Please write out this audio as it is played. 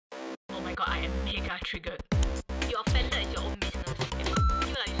god, I am mega triggered. You offended is your own business. If you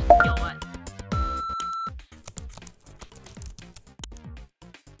feel like you stupid or what?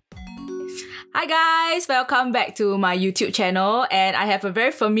 Hi guys, welcome back to my YouTube channel, and I have a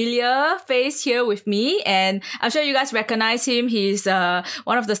very familiar face here with me, and I'm sure you guys recognize him. He's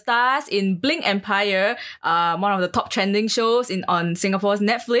one of the stars in Bling Empire, one of the top trending shows on Singapore's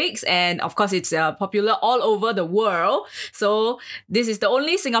Netflix, and of course it's popular all over the world. So this is the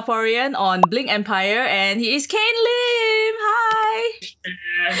only Singaporean on Bling Empire, and he is Kane Lim. Hi.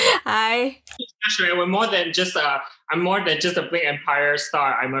 Hi. Xiaxue, we're more than just I'm more than just a Bling Empire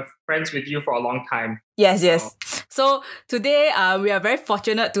star. I'm friends with you for a long time. Yes. So today, we are very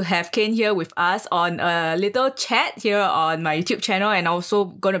fortunate to have Kane here with us on a little chat here on my YouTube channel, and also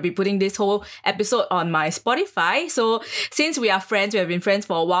going to be putting this whole episode on my Spotify. So since we are friends, we have been friends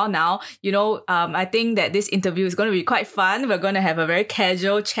for a while now, I think that this interview is going to be quite fun. We're going to have a very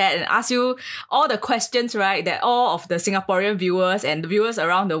casual chat and ask you all the questions, right, that all of the Singaporean viewers and the viewers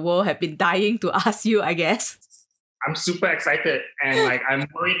around the world have been dying to ask you, I guess. I'm super excited, and I'm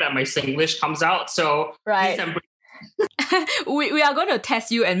worried that my Singlish comes out. So right. We are going to test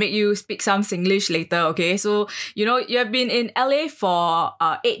you and make you speak some Singlish later, okay? So, you have been in LA for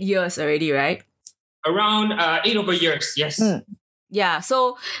 8 years already, right? Around 8 over years, yes. Yeah,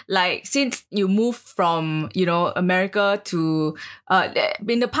 so since you moved from, America to,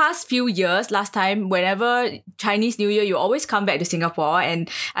 in the past few years, last time, whenever Chinese New Year, you always come back to Singapore, and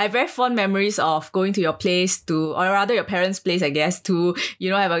I have very fond memories of going to your place or rather your parents' place, I guess, to,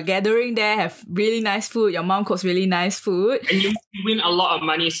 have a gathering there, have really nice food. Your mom cooks really nice food. And you win a lot of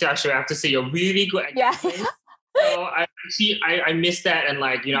money, Xiaxue. I have to say, you're really good at gambling. So I miss that, and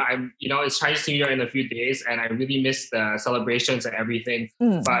it's Chinese New Year in a few days, and I really miss the celebrations and everything.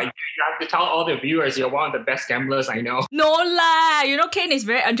 But you have to tell all the viewers you're one of the best gamblers I know. No lah, Kane is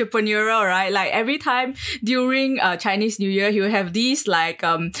very entrepreneurial, right? Like every time during Chinese New Year, he will have these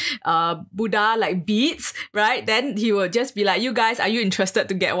Buddha beads, right? Then he will just be like, "You guys, are you interested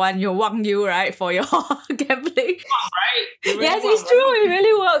to get one? You wang you, right, for your gambling?" Right? Yes, it's true. It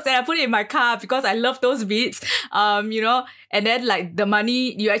really works, and I put it in my car because I love those beads. And then the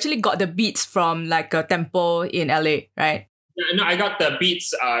money, you actually got the beads from a temple in LA, right? Yeah, no, I got the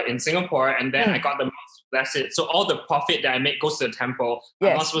beads in Singapore, and then I got the monks to bless it. So all the profit that I make goes to the temple.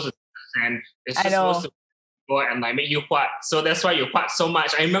 Yes. I'm not supposed to and it's just supposed to go and make you huat. So that's why you huat so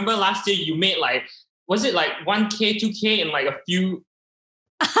much. I remember last year you made was it 1K, 2K in a few...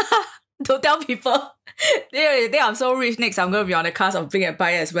 Don't tell people. They think I'm so rich. Next, I'm going to be on the cast of Bling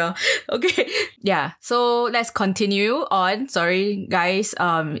Empire as well. Okay. Yeah. So let's continue on. Sorry, guys.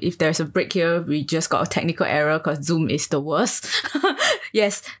 If there's a break here, we just got a technical error because Zoom is the worst.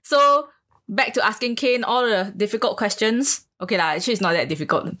 Yes. So back to asking Kane all the difficult questions. Okay lah. Actually, it's not that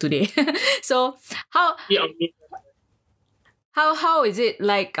difficult today. So how is it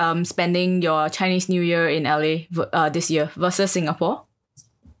like spending your Chinese New Year in LA this year versus Singapore?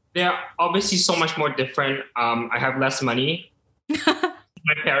 They're obviously so much more different. I have less money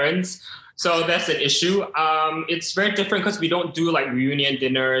my parents, so that's an issue. It's very different because we don't do reunion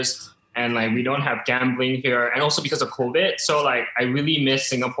dinners, and we don't have gambling here, and also because of COVID. So I really miss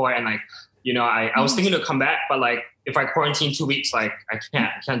Singapore, and I was thinking to come back, but if I quarantine 2 weeks, I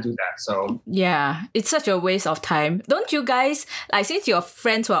can't do that. So yeah, it's such a waste of time. Don't you guys, since your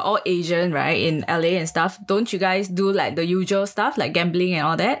friends were all Asian, right, in LA and stuff, don't you guys do the usual stuff like gambling and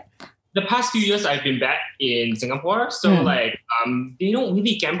all that? The past few years I've been back in Singapore, so they don't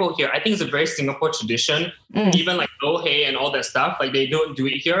really gamble here. I think it's a very Singapore tradition. Even Lo Hey and all that stuff, they don't do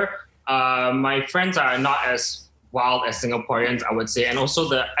it here. My friends are not as wild as Singaporeans, I would say, and also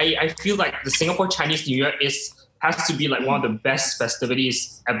I feel like the Singapore Chinese New Year has to be one of the best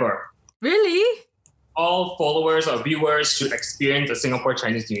festivities ever. Really? All followers or viewers should experience the Singapore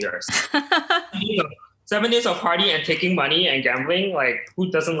Chinese New Year's. 7 days of party and taking money and gambling, who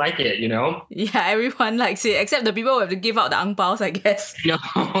doesn't like it, Yeah, everyone likes it, except the people who have to give out the ang paos, I guess. No.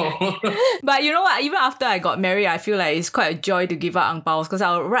 But you know what? Even after I got married, I feel like it's quite a joy to give out ang paos because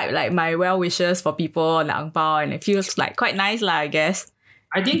I'll write my well wishes for people on the ang pao, and it feels quite nice I guess.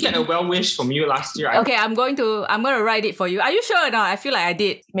 I didn't get a well wish from you last year. Okay, I'm going to write it for you. Are you sure or not? I feel like I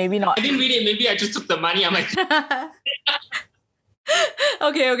did. Maybe not. I didn't read it. Maybe I just took the money. I'm like...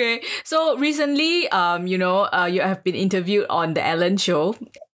 Okay. So recently, you have been interviewed on the Ellen show.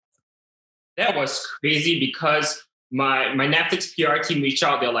 That was crazy because my Netflix PR team reached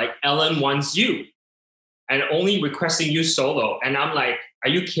out. They're like, Ellen wants you and only requesting you solo. And I'm like, are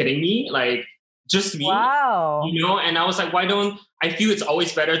you kidding me? Just me? Wow. And I was like, why don't... I feel it's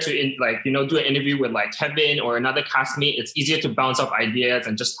always better to do an interview with Kevin or another castmate. It's easier to bounce off ideas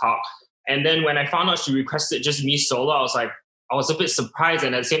and just talk. And then when I found out she requested just me solo, I was a bit surprised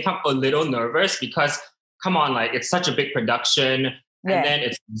and at the same time a little nervous because come on, like it's such a big production and then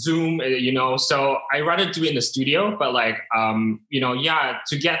it's Zoom, so I rather do it in the studio, but like,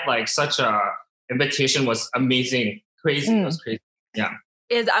 to get like such a invitation was amazing. Crazy. It was crazy. Yeah.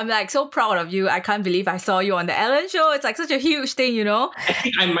 I'm like so proud of you. I can't believe I saw you on the Ellen show. It's like such a huge thing, I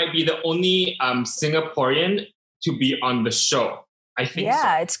think I might be the only Singaporean to be on the show. I think so.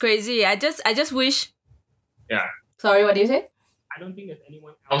 Yeah, it's crazy. I just wish. Yeah. Sorry, what do you say? I don't think there's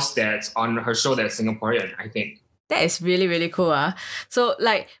anyone else that's on her show that's Singaporean, I think. That is really, really cool. So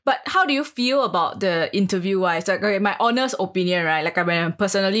like, but how do you feel about the interview wise? Like, okay, my honest opinion, right? Like when I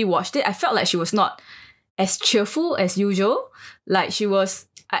personally watched it, I felt like she was not as cheerful as usual. Like she was,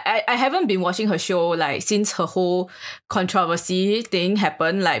 I haven't been watching her show like since her whole controversy thing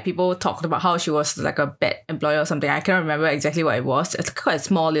happened. Like people talked about how she was like a bad employer or something. I can't remember exactly what it was. It's quite a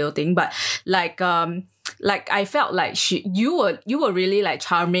small little thing, but like I felt like you were really like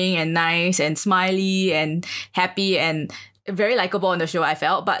charming and nice and smiley and happy and very likable on the show, I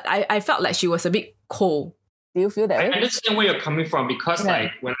felt. But I felt like she was a bit cold. Do you feel that way? I understand where you're coming from because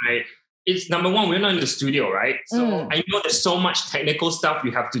like it's number one, we're not in the studio, right? So I know there's so much technical stuff you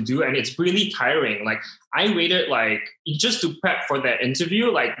have to do and it's really tiring. Like I waited like just to prep for that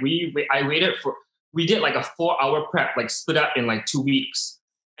interview. Like we did like a 4-hour prep, like split up in like 2 weeks.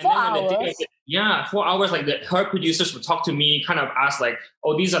 And 4 hours? 4 hours. Like her producers would talk to me, kind of ask like,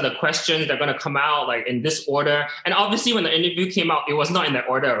 oh, these are the questions that are going to come out like in this order. And obviously when the interview came out, it was not in that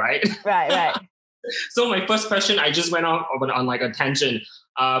order, right? Right. So my first question, I just went on like a tangent.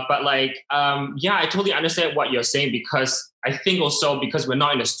 But I totally understand what you're saying because I think also because we're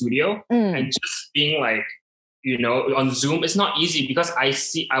not in the studio and just being like, on Zoom, it's not easy because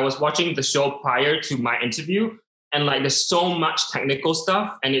I was watching the show prior to my interview and like there's so much technical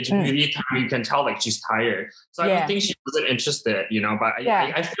stuff and it's really tiring. You can tell like she's tired. So I don't think she wasn't interested, but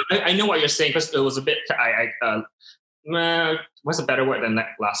I know what you're saying because it was a bit, what's a better word than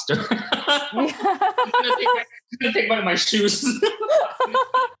lackluster? I'm gonna take one of my shoes.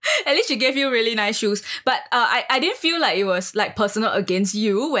 At least she gave you really nice shoes. But I didn't feel like it was like personal against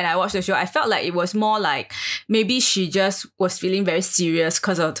you when I watched the show. I felt like it was more like maybe she just was feeling very serious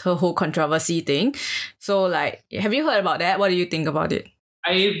because of her whole controversy thing. So like, have you heard about that? What do you think about it?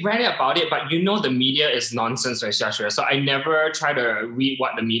 I read about it, but the media is nonsense, right, Xiaxue? So I never try to read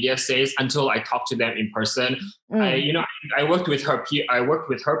what the media says until I talk to them in person. I worked with her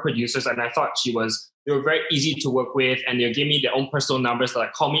producers, and I thought they were very easy to work with, and they gave me their own personal numbers.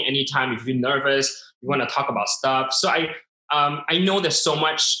 Like, call me anytime if you're nervous, you want to talk about stuff. So I know there's so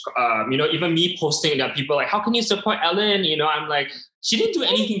much, even me posting that people are like, how can you support Ellen? I'm like, she didn't do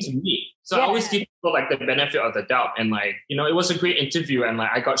anything to me. So I always give people like the benefit of the doubt. And like, it was a great interview and like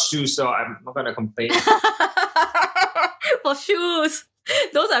I got shoes, so I'm not going to complain. For shoes.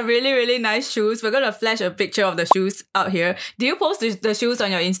 Those are really, really nice shoes. We're going to flash a picture of the shoes out here. Do you post the shoes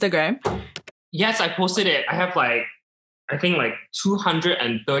on your Instagram? Yes, I posted it. I have like, I think like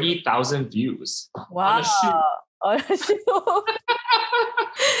 230,000 views. Wow. On a shoe.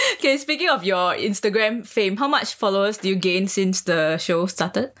 Okay, speaking of your Instagram fame, how much followers do you gain since the show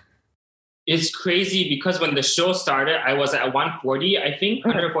started? It's crazy because when the show started, I was at 140, I think,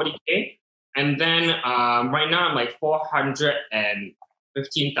 140K. And then right now I'm like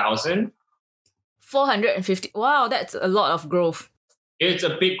 415,000. 450. Wow, that's a lot of growth. It's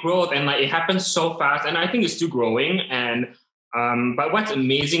a big growth and like it happens so fast. And I think it's still growing. And but what's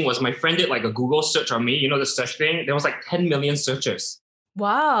amazing was my friend did like a Google search on me, the search thing. There was like 10 million searches.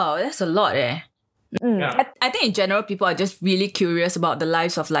 Wow, that's a lot Yeah. I think in general, people are just really curious about the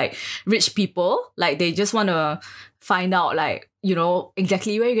lives of like rich people. Like they just want to find out like,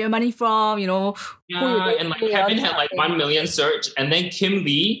 exactly where you get money from, Yeah, and like Kevin had like 1 million search and then Kim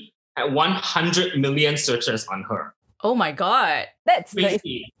Lee had 100 million searches on her. Oh my God. That's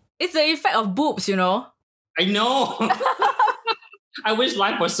crazy. It's the effect of boobs, I know. I wish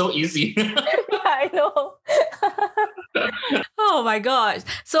life was so easy. Yeah, I know. Oh my gosh.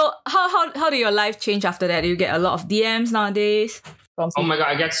 So how do your life change after that? Do you get a lot of DMs nowadays? Oh my God,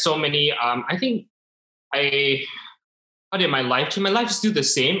 I get so many. I think how did my life change? My life is still the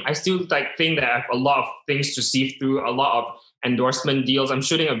same. I still like think that I have a lot of things to sift through, a lot of endorsement deals. I'm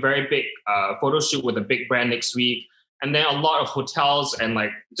shooting a very big photo shoot with a big brand next week. And then a lot of hotels and like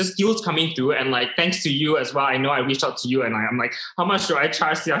just deals coming through. And like, thanks to you as well. I know I reached out to you and I'm like, how much do I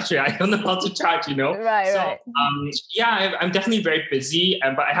charge? Actually, I don't know how to charge, Right. Yeah, I'm definitely very busy,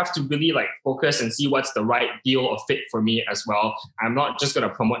 but I have to really like focus and see what's the right deal or fit for me as well. I'm not just going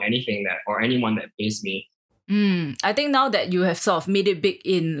to promote anything or anyone that pays me. I think now that you have sort of made it big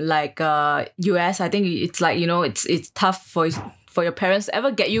in like US, I think it's like, it's tough for your parents to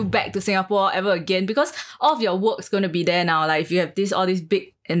ever get you back to Singapore ever again, because all of your work's going to be there now. Like if you have all these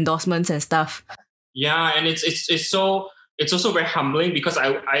big endorsements and stuff. Yeah, and it's also very humbling because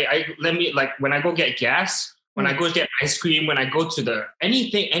I let me, like, when I go get gas, when I go get ice cream, when I go to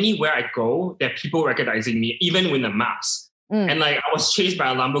anywhere I go, there are people recognizing me, even with a mask. And like, I was chased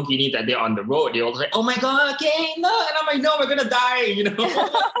by a Lamborghini that day on the road. They were like, "Oh my God, Kane, no!" And I'm like, "No, we're gonna die," A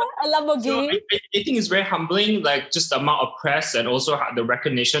Lamborghini. So I think it's very humbling, like just the amount of press and also the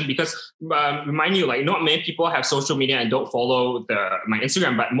recognition. Because remind you, like, not many people have social media and don't follow my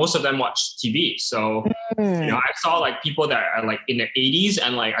Instagram, but most of them watch TV. So I saw like people that are like in their 80s,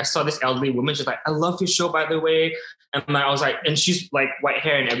 and like I saw this elderly woman. She's like, "I love your show, by the way," and like, I was like, and she's like white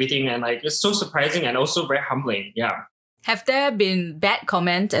hair and everything, and like it's so surprising and also very humbling. Yeah. Have there been bad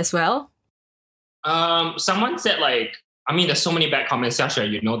comments as well? Someone said like, I mean, there's so many bad comments, Xiaxue,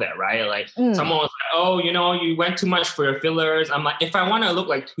 you know that, right? Like someone was like, "Oh, you went too much for your fillers." I'm like, if I want to look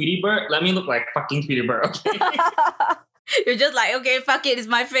like Tweety Bird, let me look like fucking Tweety Bird, okay? You're just like, okay, fuck it, it's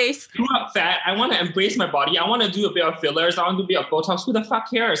my face. I'm not fat. I want to embrace my body. I want to do a bit of fillers. I want to do a bit of Botox. Who the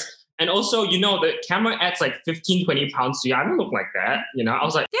fuck cares? And also, the camera adds like 15, 20 pounds to you. I don't look like that, I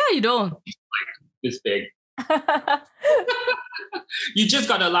was like, yeah, you don't. Like this big. You just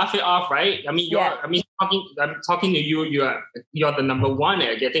gotta laugh it off, right? I mean, I'm talking to you. You're the number one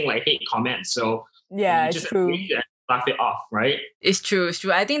at getting like hate comments. So yeah, it's true. Laugh it off, right? It's true.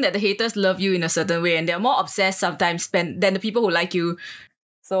 I think that the haters love you in a certain way, and they're more obsessed sometimes than the people who like you.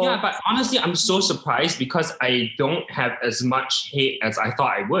 So yeah, but honestly, I'm so surprised because I don't have as much hate as I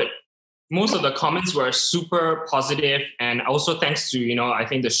thought I would. Most of the comments were super positive, and also thanks to, I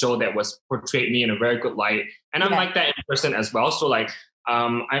think the show that was portrayed me in a very good light. And I'm like that in person as well. So like,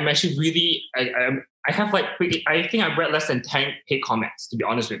 I'm actually really, I have like, I think I've read less than 10 hate comments, to be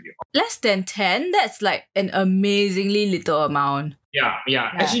honest with you. Less than 10? That's like an amazingly little amount. Yeah.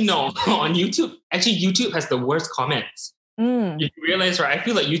 Actually, no, on YouTube, YouTube has the worst comments. You realize, right? I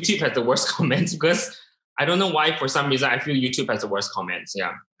feel like YouTube has the worst comments because I don't know why, for some reason, I feel YouTube has the worst comments.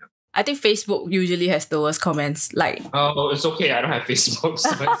 Yeah. I think Facebook usually has the worst comments. Like, oh, it's okay. I don't have Facebook. So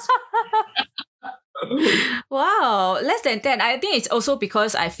wow, less than 10. I think it's also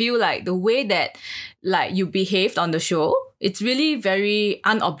because I feel like the way that like you behaved on the show, it's really very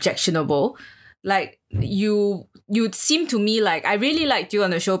unobjectionable. Like you seem to me like I really liked you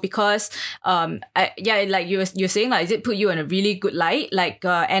on the show because like you're saying, like, it put you in a really good light. Like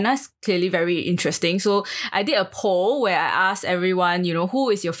Anna's clearly very interesting. So I did a poll where I asked everyone, who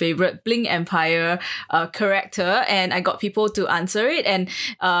is your favorite Bling Empire character, and I got people to answer it, and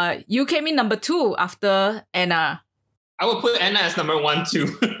you came in number 2 after Anna. I would put Anna as number 1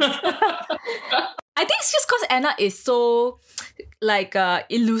 too. I think it's just because Anna is so like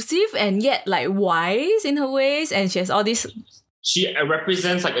elusive and yet like wise in her ways, and she has all these. She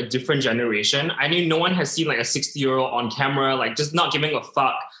represents like a different generation. I mean, no one has seen like a 60-year-old on camera, like just not giving a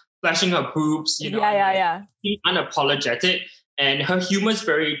fuck, flashing her boobs, Yeah. Being unapologetic, and her humor is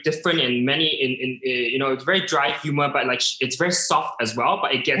very different in it's very dry humor, but like it's very soft as well,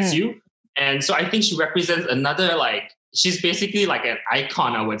 but it gets you. And so I think she represents another like. She's basically like an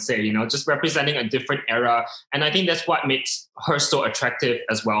icon, I would say, just representing a different era. And I think that's what makes her so attractive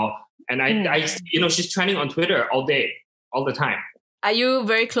as well. And I she's trending on Twitter all day, all the time. Are you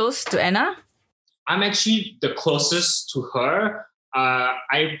very close to Anna? I'm actually the closest to her.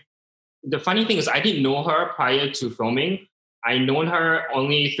 The funny thing is I didn't know her prior to filming. I known her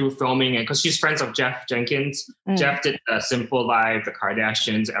only through filming, and because she's friends of Jeff Jenkins. Jeff did Simple Life, The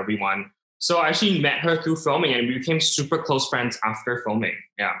Kardashians, everyone. So I actually met her through filming, and we became super close friends after filming.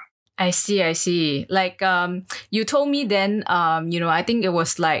 Yeah. I see. Like, you told me then, I think it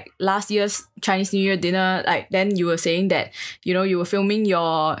was like last year's Chinese New Year dinner. Like, then you were saying that, you were filming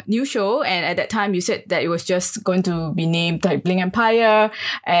your new show, and at that time you said that it was just going to be named like Bling Empire.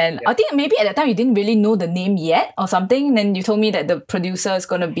 And I think maybe at that time you didn't really know the name yet or something. And then you told me that the producer is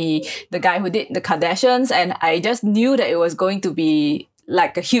going to be the guy who did the Kardashians, and I just knew that it was going to be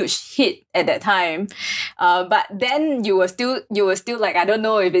like a huge hit at that time, but then you were still like, I don't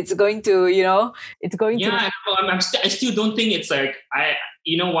know if it's going to, it's going to. Yeah, I still don't think it's like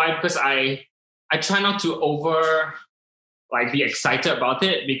why? Because I try not to be excited about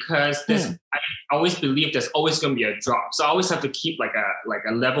it, because I always believe there's always going to be a drop. So I always have to keep like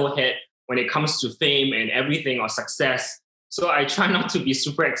a level head when it comes to fame and everything or success. So I try not to be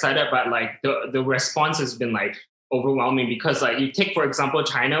super excited, but like the response has been like overwhelming, because like you take, for example,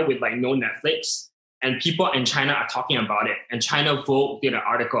 China with like no Netflix. and people in China are talking about it, and China Vogue did an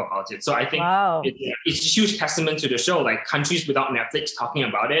article about it. So I think it's a huge testament to the show, like countries without Netflix talking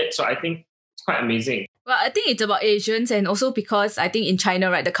about it. So I think it's quite amazing. Well, I think it's about Asians, and also because I think in China,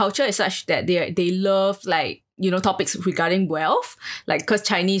 right, the culture is such that they love like, you know, topics regarding wealth, like because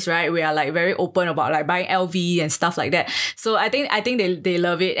Chinese, right, we are like very open about like buying LV and stuff like that. So I think they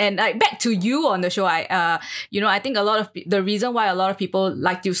love it. And like back to you on the show, I think a lot of the reason why a lot of people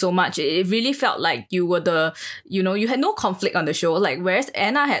liked you so much, it really felt like you were you had no conflict on the show. Like whereas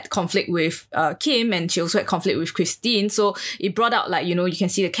Anna had conflict with Kim, and she also had conflict with Christine. So it brought out like, you know, you can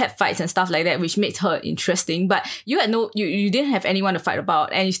see the cat fights and stuff like that, which made her interesting. But you had you didn't have anyone to fight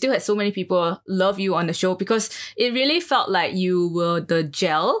about, and you still had so many people love you on the show because it really felt like you were the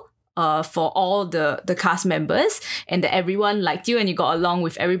gel for all the cast members, and that everyone liked you and you got along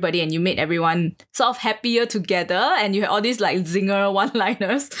with everybody and you made everyone sort of happier together, and you had all these like zinger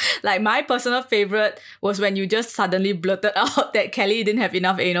one-liners. Like my personal favorite was when you just suddenly blurted out that Kelly didn't have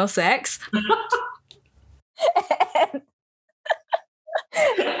enough anal sex.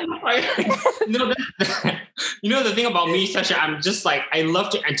 The thing about me, Sasha, I'm just like, I love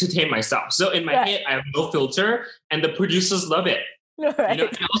to entertain myself. So in my head, I have no filter, and the producers love it. Right. And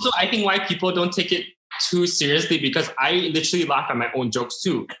also, I think why people don't take it too seriously, because I literally laugh at my own jokes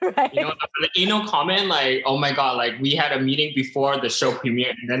too. Right. You know, the anal comment, like, oh my God, like we had a meeting before the show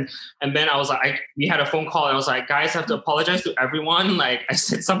premiered, and then I was like, we had a phone call, and I was like, guys, I have to apologize to everyone. Like I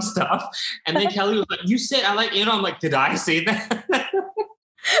said some stuff, and then Kelly was like, you said I like anal. I'm like, did I say that?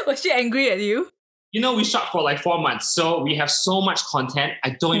 Was she angry at you? You know, we shot for like 4 months, so we have so much content.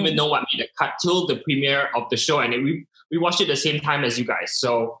 I don't even know what made the cut till the premiere of the show, and we watched it the same time as you guys.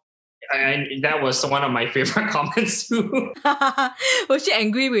 So, and that was one of my favorite comments too. Was she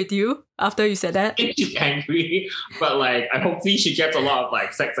angry with you after you said that? I think she's angry, but like, hopefully she gets a lot of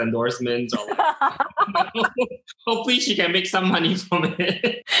like sex endorsements, or like, hopefully she can make some money from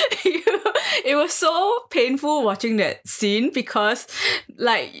it. It was so painful watching that scene because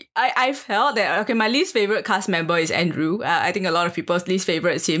like I felt that, okay, my least favorite cast member is Andrew. I think a lot of people's least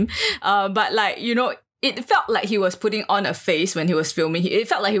favorite is him. But like, you know, it felt like he was putting on a face when he was filming. It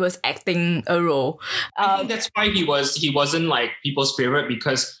felt like he was acting a role. I think that's why he wasn't like people's favorite,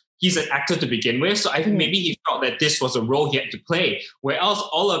 because he's an actor to begin with. So I think maybe he felt that this was a role he had to play, where else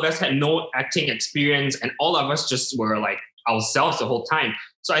all of us had no acting experience and all of us just were like ourselves the whole time.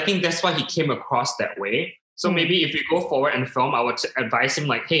 So I think that's why he came across that way. So maybe if you go forward and film, I would advise him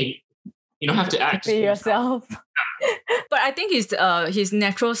like, hey, you don't have to act. Be yourself. But I think his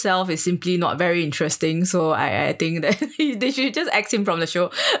natural self is simply not very interesting. So I think that they should just axe him from the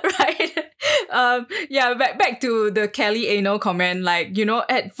show, right? Back to the Kelly anal comment. Like, you know,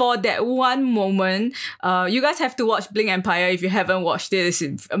 for that one moment, you guys have to watch Bling Empire if you haven't watched it. It's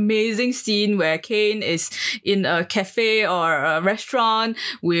an amazing scene where Kane is in a cafe or a restaurant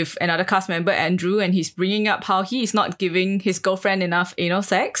with another cast member, Andrew, and he's bringing up how he is not giving his girlfriend enough anal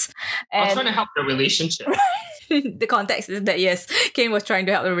sex. I was trying to help the relationship. The context is that, yes, Kane was trying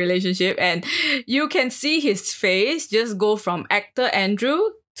to help the relationship, and you can see his face just go from actor Andrew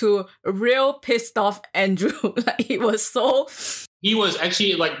to real pissed off Andrew. Like he was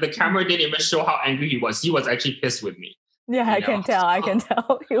actually like, the camera didn't even show how angry he was. He was actually pissed with me. Yeah, I can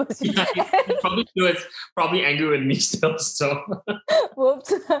tell. He was he was probably angry with me still. So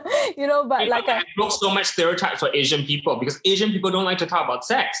whoops. You know, but like I broke so much stereotypes for Asian people, because Asian people don't like to talk about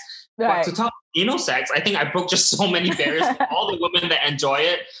sex. Right. But to talk anal sex, I think I broke just so many barriers for all the women that enjoy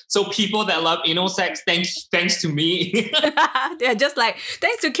it. So people that love anal sex, thanks to me. They're just like,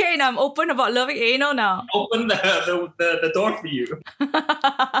 thanks to Kane, I'm open about loving anal now. Open the door for you.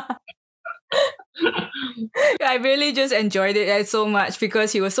 I really just enjoyed it so much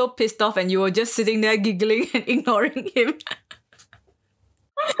because he was so pissed off and you were just sitting there giggling and ignoring him.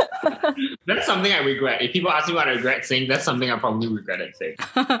 That's something I regret. If people ask me what I regret saying, that's something I probably regretted saying.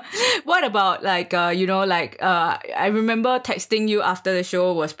 What about I remember texting you after the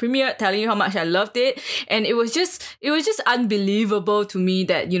show was premiered, telling you how much I loved it, and it was just unbelievable to me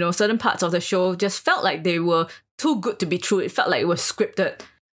that, you know, certain parts of the show just felt like they were too good to be true. It felt like it was scripted.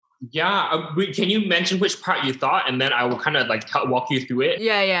 Yeah, can you mention which part you thought, and then I will kind of like walk you through it?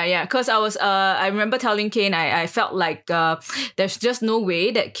 Yeah. Because I remember telling Kane, I felt like there's just no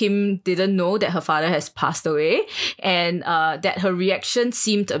way that Kim didn't know that her father has passed away, and that her reaction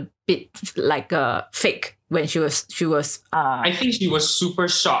seemed a bit like fake when she was. I think she was super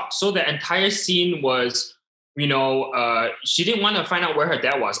shocked. So the entire scene was she didn't want to find out where her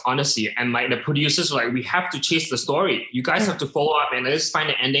dad was, honestly. And like the producers were like, we have to chase the story. You guys have to follow up and let's find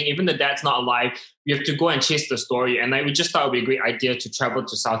the ending. Even the dad's not alive, we have to go and chase the story. And like we just thought it would be a great idea to travel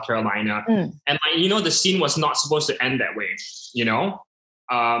to South Carolina. And like, the scene was not supposed to end that way,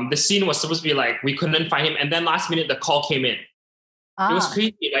 the scene was supposed to be like, we couldn't find him. And then last minute, the call came in. It was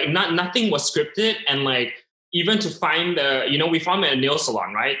crazy. Like nothing was scripted. And like, even to find we found him at a nail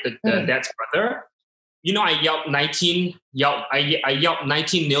salon, right? The dad's brother. I yelped 19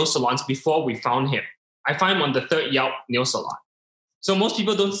 nail salons before we found him. I found him on the third Yelp nail salon. So most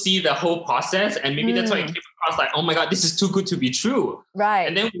people don't see the whole process. And maybe that's why it came across like, oh my God, this is too good to be true. Right.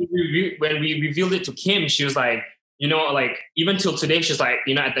 And then when we revealed it to Kim, she was like, like even till today, she's like,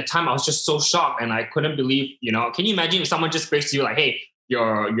 at the time I was just so shocked and I couldn't believe, can you imagine if someone just breaks to you like, hey,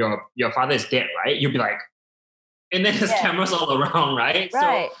 your father is dead, right? You'd be like, and then there's cameras all around, right?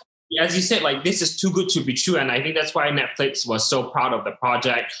 Right. So as you said, like this is too good to be true. And I think that's why Netflix was so proud of the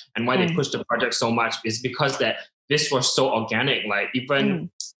project and why they pushed the project so much is because that this was so organic. Like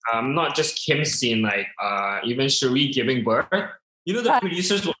even not just Kim's scene, like even Cherie giving birth, the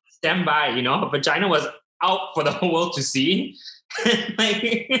producers would stand by, her vagina was out for the whole world to see.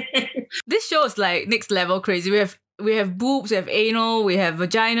 This show is like next level crazy. We have boobs, we have anal, we have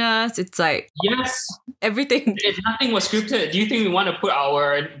vaginas. It's like everything. If nothing was scripted, do you think we want to put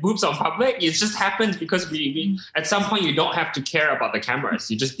our boobs on public? It just happens because we at some point you don't have to care about the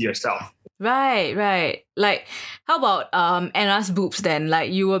cameras. You just be yourself. Right. Like, how about Anna's boobs then?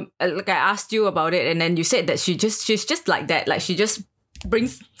 Like you were like I asked you about it, and then you said that she's just like that. Like she just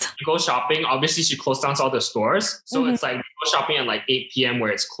brings. You go shopping. Obviously, she closed down all the stores, so it's like you go shopping at like 8 p.m. where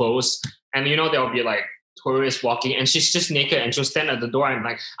it's closed, and there'll be like tourists walking, and she's just naked, and she'll stand at the door, and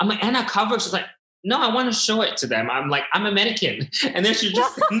I'm like Anna, cover. She's like, no, I want to show it to them. I'm like, I'm a mannequin, and then she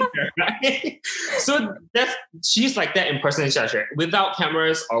just stand there, right? So she's like that in person, Xiaxue. Without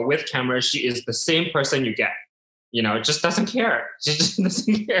cameras or with cameras, she is the same person you get. Just doesn't care. She just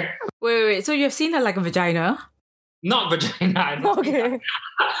doesn't care. Wait. So you've seen her like a vagina? Not vagina. Okay.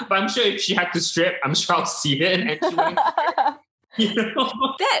 But I'm sure if she had to strip, I'm sure I'll see it, and she wouldn't care.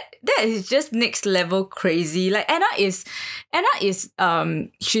 That is just next level crazy. Like Anna is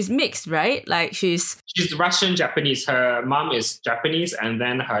she's mixed, right? Like she's Russian Japanese. Her mom is Japanese and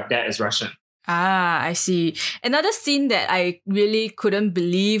then her dad is Russian. I see. Another scene that I really couldn't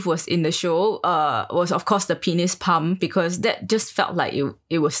believe was in the show was of course the penis pump, because that just felt like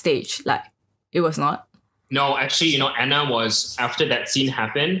it was staged. Like it was not. No, actually, Anna was, after that scene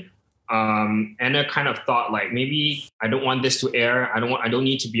happened, Anna kind of thought like, maybe I don't want this to air. I don't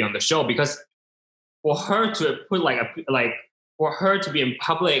need to be on the show, because for her to put for her to be in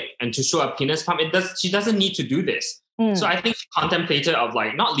public and to show a penis pump, she doesn't need to do this. So I think she contemplated of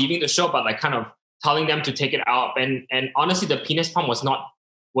like not leaving the show, but like kind of telling them to take it out. And honestly, the penis pump was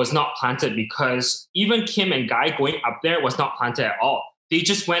not planted, because even Kim and Guy going up there was not planted at all. They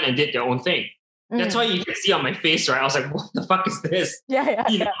just went and did their own thing. That's why you can see on my face, right? I was like, what the fuck is this? Yeah. I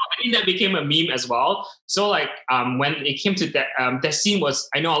think that became a meme as well. So like when it came to that, that scene was,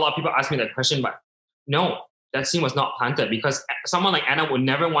 I know a lot of people ask me that question, but no, that scene was not planted, because someone like Anna would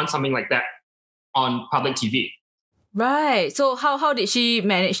never want something like that on public TV. Right. So how did she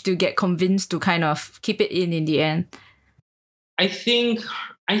manage to get convinced to kind of keep it in the end? I think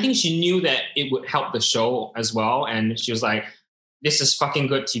she knew that it would help the show as well. And she was like, this is fucking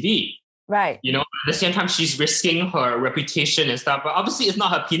good TV. Right. At the same time, she's risking her reputation and stuff, but obviously it's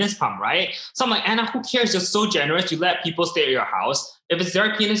not her penis pump, right? So I'm like, Anna, who cares? You're so generous. You let people stay at your house. If it's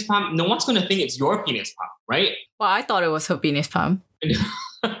their penis pump, no one's going to think it's your penis pump, right? Well, I thought it was her penis pump. Who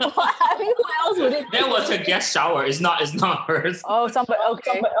else would it be? That was her guest shower. It's not hers. Oh, somebody.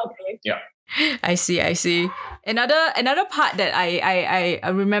 Okay. Yeah. I see. Another part that I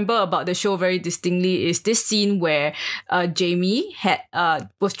remember about the show very distinctly is this scene where Jamie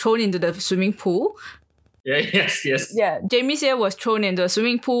was thrown into the swimming pool. Yeah, yes. Yeah, Jamie here was thrown into a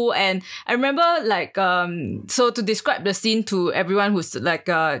swimming pool, and I remember so to describe the scene to everyone who's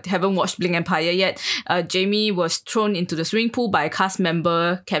haven't watched Bling Empire yet, Jamie was thrown into the swimming pool by a cast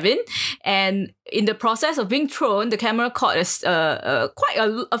member, Kevin, and in the process of being thrown, the camera caught quite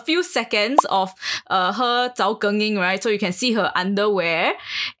a few seconds of her zao genging, right? So you can see her underwear,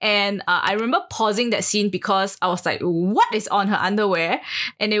 and I remember pausing that scene because I was like, what is on her underwear?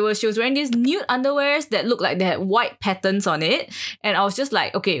 And she was wearing these nude underwears that looked like they had white patterns on it, and I was just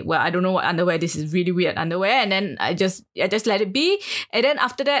like, okay, well, I don't know what underwear. This is really weird underwear. And then I just let it be. And then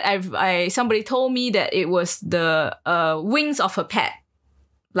after that, somebody told me that it was the wings of her pet,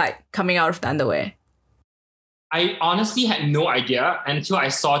 like coming out of the underwear. I honestly had no idea until I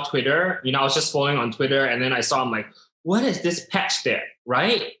saw Twitter. You know, I was just following on Twitter, and then I saw, I'm like, what is this patch there,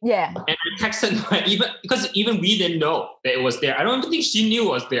 right? Yeah. And I texted even we didn't know that it was there. I don't even think she knew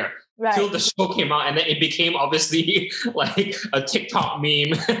it was there. Right. Till the show came out, and then it became obviously like a TikTok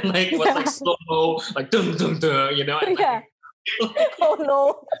meme, like was like slow mo, like dum dum dum, you know. And Yeah. Oh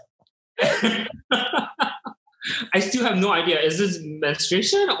no. I still have no idea. Is this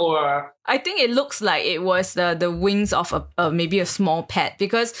menstruation or? I think it looks like it was the wings of maybe a small pet,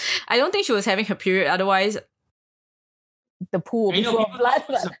 because I don't think she was having her period. Otherwise, The pool. I know, full of people- blood.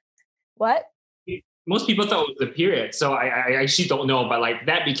 What? Most people thought it was the period, so I actually don't know. But like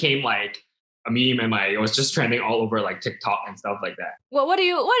that became like a meme, and like it was just trending all over like TikTok and stuff like that. well, what do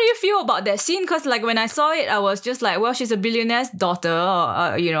you feel about that scene? Because like when I saw it, I was just like, well, she's a billionaire's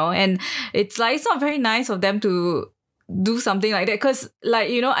daughter, you know, and it's like it's not very nice of them to do something like that. Because like,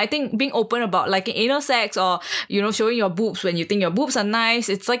 you know, I think being open about like anal sex, or, you know, showing your boobs when you think your boobs are nice,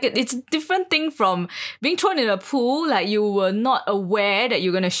 it's like it's a different thing from being thrown in a pool. Like you were not aware that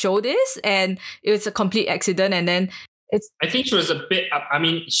you're gonna show this, and it's a complete accident, and then I think she was a bit. I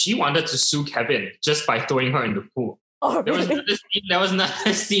mean, she wanted to sue Kevin just by throwing her in the pool. Oh, There was really?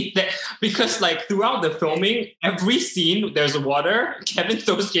 another scene that, because like throughout the filming, every scene there's water. Kevin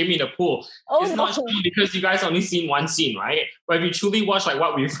throws Jamie in the pool. Oh, It's not no. shown because you guys only seen one scene, right? But if you truly watch like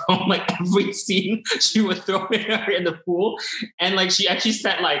what we filmed, like every scene, she was throwing her in the pool, and like she actually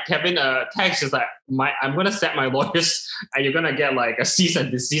sent like Kevin a text. She's like, I'm gonna set my lawyers, and you're gonna get like a cease and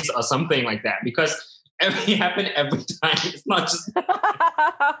desist or something like that, because it happened every time. It's not just.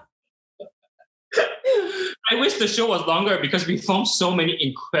 I wish the show was longer because we filmed so many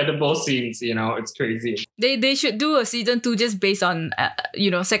incredible scenes. You know, it's crazy. they should do a season 2 just based on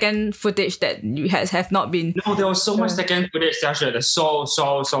you know, second footage that you have not been. No, there was so much second footage, Xiaxue. There's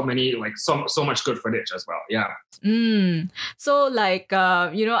so many, like so much good footage as well. Yeah. So like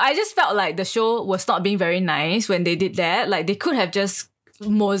you know, I just felt like the show was not being very nice when they did that. Like they could have just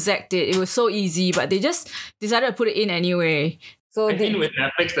mosaiced it. It was so easy, but they just decided to put it in anyway. So I think with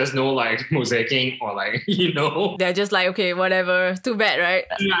Netflix, there's no like mosaicing or like, you know. They're just like, okay, whatever. Too bad, right?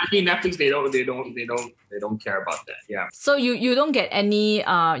 Yeah, I think Netflix they don't care about that. Yeah. So you don't get any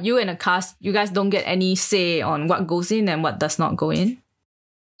you and the cast, you guys don't get any say on what goes in and what does not go in?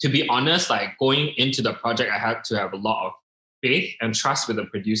 To be honest, like going into the project, I had to have a lot of faith and trust with the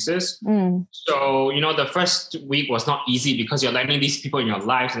producers. So, you know, the first week was not easy because you're letting these people in your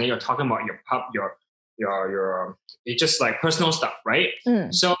lives, and then you're talking about your it's just like personal stuff, right?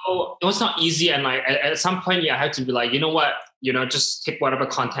 So it was not easy, and like at some point, I had to be like, you know what, you know, just take whatever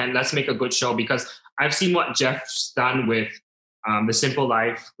content, let's make a good show, because I've seen what Jeff's done with The Simple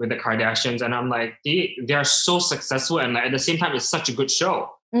Life with the Kardashians, and I'm like, they are so successful, and like, at the same time, it's such a good show.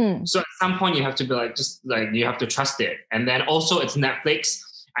 So at some point, you have to be like, just like you have to trust it, and then also it's Netflix.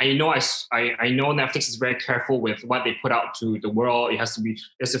 I know Netflix is very careful with what they put out to the world. It has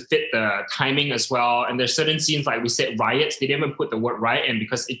to fit the timing as well. And there's certain scenes, like we said, riots. They didn't even put the word riot in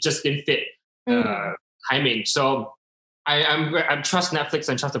because it just didn't fit the timing. So I trust Netflix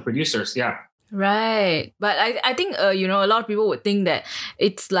and trust the producers. Yeah. Right. But I think, you know, a lot of people would think that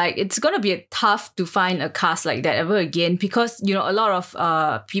it's like, it's going to be tough to find a cast like that ever again, because, you know, a lot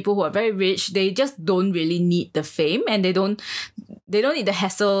of people who are very rich, they just don't really need the fame, and they don't need the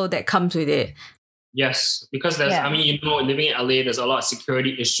hassle that comes with it. Yes, because there's, I mean, you know, living in LA, there's a lot of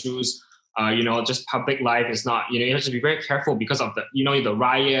security issues. You know, just public life is not, you know, you have to be very careful because of the, you know, the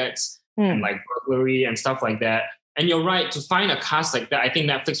riots and like burglary and stuff like that. And you're right, to find a cast like that, I think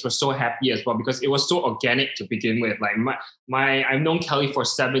Netflix was so happy as well, because it was so organic to begin with. Like I've known Kelly for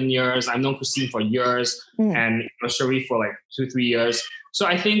 7 years, I've known Christine for years, and Sheree for like 2-3 years. So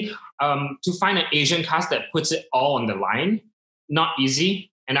I think to find an Asian cast that puts it all on the line, not easy.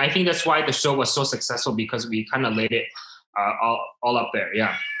 And I think that's why the show was so successful, because we kind of laid it all up there.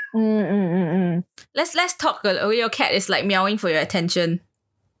 Yeah. Let's talk. Your cat is like meowing for your attention.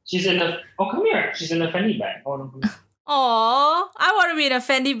 She's in the, come here. She's in the Fendi bag. Hold on. Aww, I want to be in a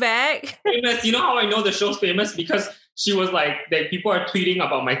Fendi bag. Famous. You know how I know the show's famous? Because she was like, that people are tweeting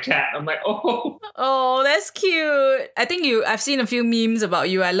about my cat. I'm like, oh. Oh, that's cute. I think I've seen a few memes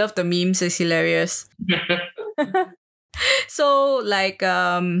about you. I love the memes. It's hilarious. So like,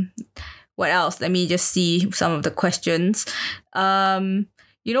 what else? Let me just see some of the questions.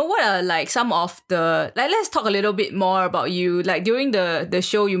 You know, what are like some of the, like, let's talk a little bit more about you. Like during the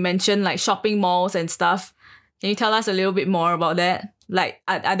show, you mentioned like shopping malls and stuff. Can you tell us a little bit more about that? Like,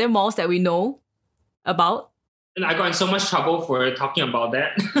 are there malls that we know about? And I got in so much trouble for talking about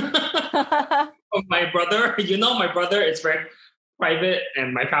that. My brother, you know, my brother is very private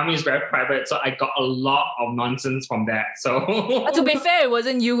and my family is very private. So I got a lot of nonsense from that. So But to be fair, it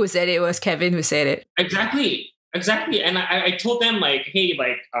wasn't you who said it was Kevin who said it. Exactly. And I told them like, hey,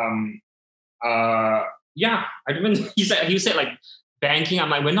 like, yeah, I don't even, he said like banking. I'm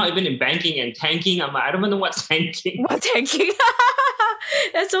like, we're not even in banking and tanking. I'm like, I don't even know what's tanking. What's tanking?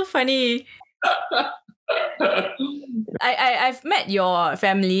 That's so funny. I've met your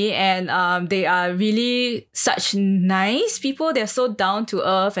family and they are really such nice people. They're so down to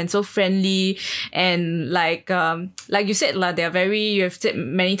earth and so friendly and like you said, you have said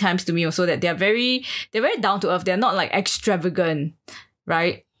many times to me also that they're very down to earth. They're not like extravagant,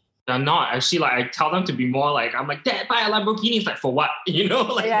 right? They're not. Actually, like I tell them to be more like, I'm like, Dad, buy a Lamborghini. It's like, for what? You know?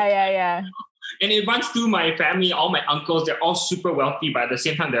 Like, Yeah. And it runs through my family, all my uncles, they're all super wealthy, but at the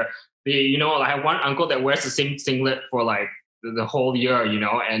same time, they, you know, I have one uncle that wears the same singlet for like the whole year, you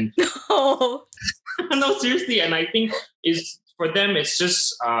know, and Oh. no, seriously. And I think for them, it's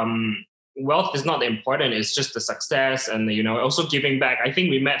just, wealth is not important. It's just the success and, you know, also giving back. I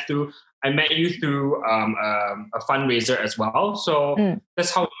think I met you through a fundraiser as well. So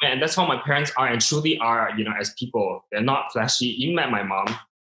that's how we met. And that's how my parents are and truly are, you know, as people. They're not flashy. You met my mom.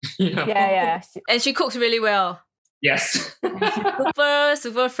 You know? Yeah. And she cooks really well. Yes.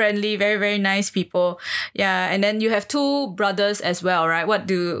 Super friendly, very, very nice people. Yeah. And then you have two brothers as well, right? What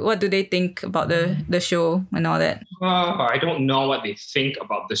do they think about the show and all that? I don't know what they think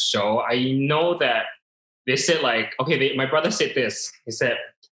about the show. I know that they said like, okay, my brother said this. He said,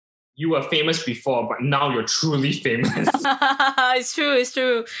 you were famous before, but now you're truly famous. It's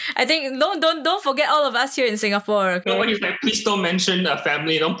true. I think don't forget all of us here in Singapore. Okay? No, he's like, please don't mention a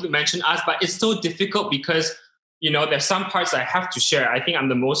family, don't mention us. But it's so difficult because, you know, there's some parts I have to share. I think I'm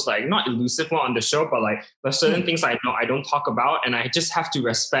the most like not elusive one on the show, but like there's certain things I know I don't talk about, and I just have to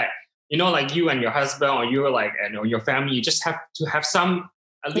respect. You know, like you and your husband, or you like and your family, you just have to have some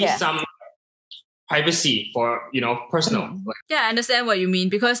privacy for, you know, personal. Yeah, I understand what you mean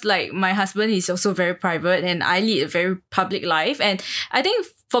because like my husband is also very private and I lead a very public life. And I think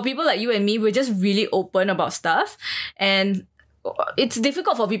for people like you and me, we're just really open about stuff. And it's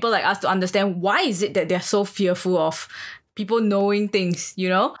difficult for people like us to understand why is it that they're so fearful of people knowing things, you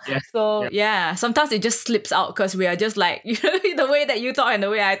know? Yes. So yeah, sometimes it just slips out because we are just like, you know, the way that you talk and the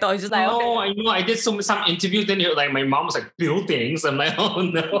way I talk is just like, oh, I know. I did some interviews, then like my mom was like, buildings. I'm like, oh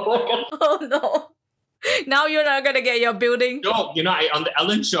no. Oh no. Now you're not gonna get your building. Joke, you know, on the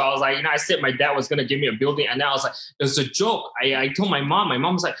Ellen show, I was like, you know, I said my dad was gonna give me a building, and then I was like, it was a joke. I told my mom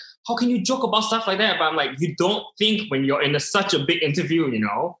was like, how can you joke about stuff like that? But I'm like, you don't think when you're in such a big interview, you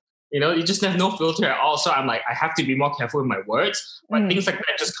know, you just have no filter at all. So I'm like, I have to be more careful with my words. But things like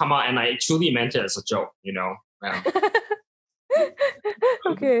that just come out, and I truly meant it as a joke, you know. Yeah.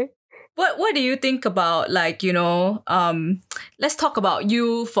 Okay. What do you think about, like, you know, let's talk about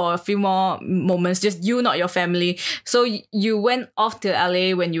you for a few more moments, just you, not your family. So you went off to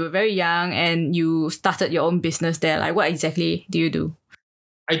LA when you were very young and you started your own business there. Like, what exactly do you do?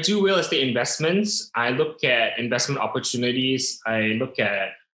 I do real estate investments. I look at investment opportunities. We look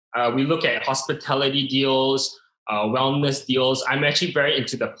at hospitality deals, wellness deals. I'm actually very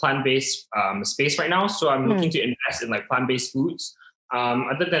into the plant-based space right now. So I'm looking to invest in like plant-based foods.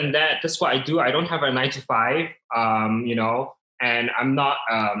 Other than that, that's what I do. I don't have a 9-to-5, you know, and I'm not,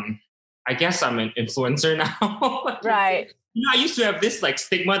 I guess I'm an influencer now. Right. You know, I used to have this like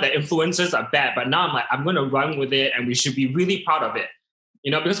stigma that influencers are bad, but now I'm like, I'm going to run with it and we should be really proud of it.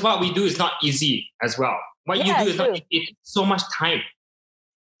 You know, because what we do is not easy as well. What you do is not easy. It takes so much time,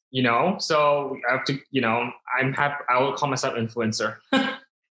 you know? So I have to, you know, I'm happy. I will call myself influencer.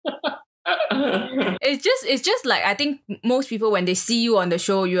 It's just like, I think most people, when they see you on the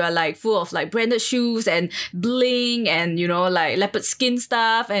show, you are like full of like branded shoes and bling and, you know, like leopard skin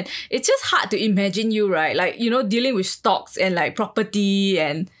stuff, and it's just hard to imagine you, right? Like, you know, dealing with stocks and like property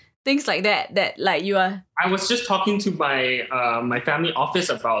and things like that like you are. I was just talking to my my family office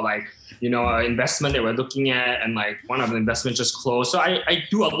about like, you know, an investment that we're looking at, and like one of the investments just closed. So I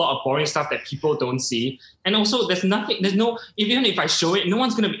do a lot of boring stuff that people don't see. And also even if I show it, no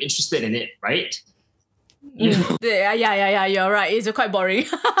one's going to be interested in it, right? You know? Yeah, you're right. It's quite boring.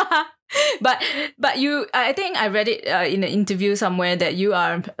 But I think I read it in an interview somewhere that you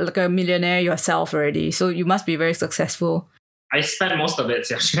are like a millionaire yourself already. So you must be very successful. I spent most of it,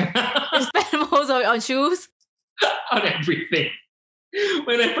 Xiaxue. You spent most of it on shoes? On everything.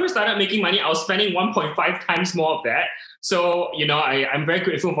 When I first started making money, I was spending 1.5 times more of that. So, you know, I'm very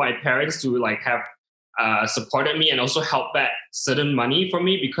grateful for my parents to like have supported me and also helped back certain money for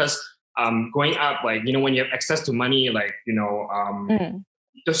me, because growing up, like, you know, when you have access to money, like, you know,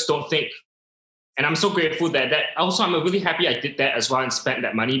 just don't think And I'm so grateful that also I'm really happy I did that as well and spent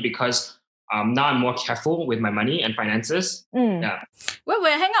that money because now I'm more careful with my money and finances. Yeah. Well,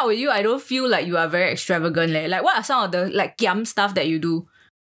 when I hang out with you, I don't feel like you are very extravagant. Like, what are some of the like giam stuff that you do?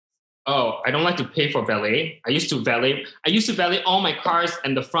 Oh, I don't like to pay for valet. I used to valet all my cars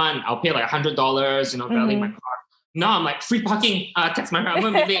and the front. I'll pay like $100, valet my car. Now I'm like, free parking. Text my friend, I'm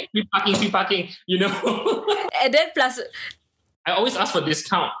gonna be late. Free parking, And then plus, I always ask for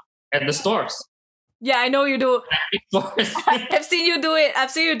discount at the stores. yeah, I know you do. Stores. I've seen you do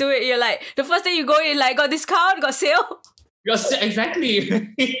it. You're like, the first thing you go in, like, got discount, got sale. Yes, exactly.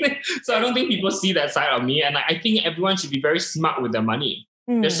 So I don't think people see that side of me. And I think everyone should be very smart with their money.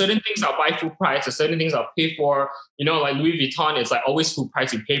 There's certain things I'll buy full price. There's certain things I'll pay for. Like Louis Vuitton, it's like always full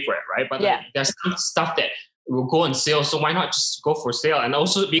price, you pay for it, right? But like, there's some stuff that will go on sale. So why not just go for sale? And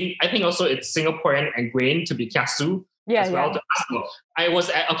also I think also it's Singaporean ingrained to be kiasu. Well. I was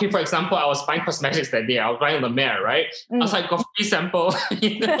for example, I was buying cosmetics that day. I was buying La Mer, right? I was like, got free sample.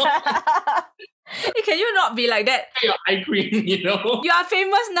 Can you not be like that? Eye cream, You are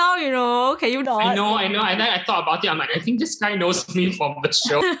famous now, Can you not? I know. And then I thought about it. I'm like, I think this guy knows me from the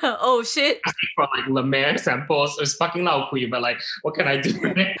show. Oh shit! Asking for like La Mer samples. It's fucking lao kui, but like, what can I do?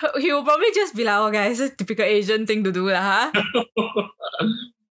 He will probably just be like, "Oh, guys, it's a typical Asian thing to do, huh?"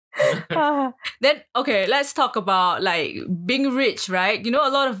 Then okay, let's talk about like being rich, right? A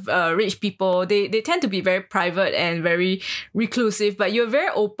lot of rich people they tend to be very private and very reclusive, but you're very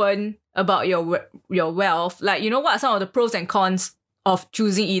open about your wealth. Like, what are some of the pros and cons of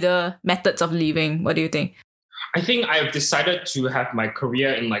choosing either methods of living? What do you think? I think I've decided to have my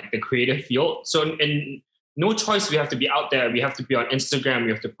career in like the creative field. So in no choice, we have to be out there. We have to be on Instagram.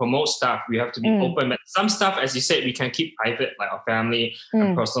 We have to promote stuff. We have to be open. But some stuff, as you said, we can keep private, like our family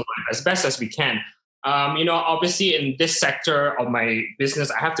and personal life, as best as we can. Obviously in this sector of my business,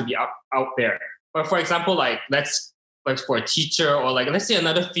 I have to be out there. But for example, like for a teacher or like, let's say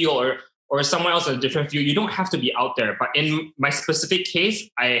another field or someone else in a different field, you don't have to be out there. But in my specific case,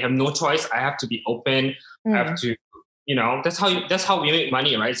 I have no choice. I have to be open. I have to, that's how we make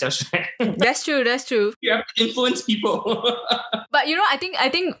money, right, Xiaxue? That's true. You have to influence people. But I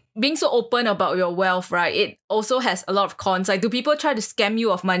think being so open about your wealth, right, it also has a lot of cons. Like, do people try to scam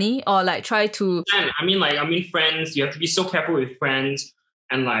you of money or like try to... I mean, friends, you have to be so careful with friends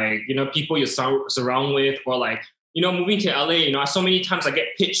and like, people you surround with, or like, moving to LA, so many times I get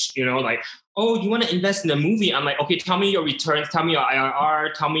pitched, like, oh, you want to invest in a movie? I'm like, okay, tell me your returns, tell me your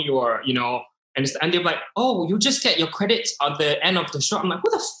IRR, tell me your, and they're like, oh, you just get your credits at the end of the show. I'm like,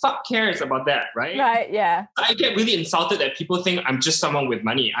 who the fuck cares about that, right? Right, yeah. I get really insulted that people think I'm just someone with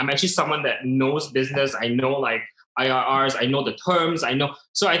money. I'm actually someone that knows business. I know like IRRs, I know the terms, I know.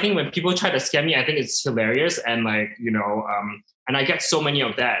 So I think when people try to scam me, I think it's hilarious. And like, and I get so many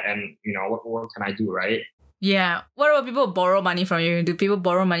of that. And, what can I do, right? Yeah. What about people borrow money from you? Do people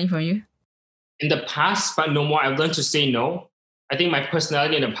borrow money from you? In the past, but no more. I've learned to say no. I think my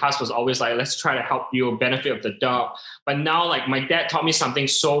personality in the past was always like, let's try to help you, benefit of the doubt. But now, like, my dad taught me something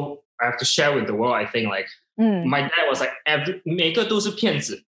so I have to share with the world. I think, like, my dad was like, 每个都是骗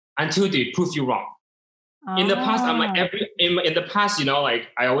子 until they prove you wrong. In the past, I'm like, in the past, like,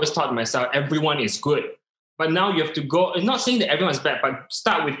 I always thought to myself, everyone is good. But now you have to go, I'm not saying that everyone's bad, but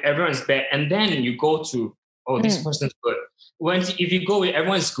start with everyone's bad. And then you go to, oh, this person's good. If you go with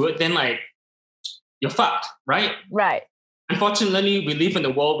everyone's good, then like, you're fucked, right? Right. Unfortunately, we live in a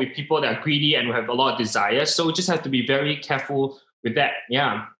world with people that are greedy and who have a lot of desire. So we just have to be very careful with that.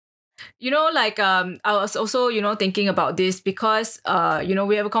 Yeah. I was also, thinking about this because,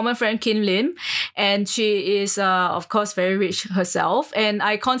 we have a common friend, Kane Lim, and she is, of course, very rich herself. And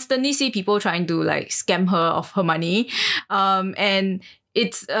I constantly see people trying to like scam her of her money. And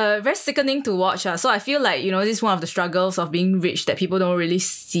it's very sickening to watch. So I feel like, this is one of the struggles of being rich that people don't really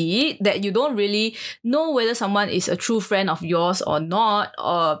see, that you don't really know whether someone is a true friend of yours or not,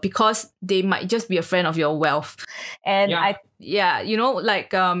 or because they might just be a friend of your wealth. And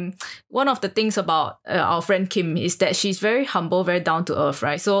one of the things about our friend Kim is that she's very humble, very down to earth,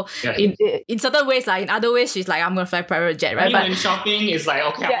 right? So in certain ways, like in other ways, she's like, I'm going to fly private jet, right? But shopping is like,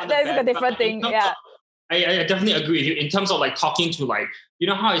 okay, yeah, that's a different thing. Yeah. I definitely agree with you in terms of like talking to like,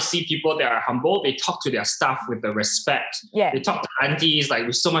 how I see people that are humble, they talk to their staff with the respect. Yeah. They talk to aunties like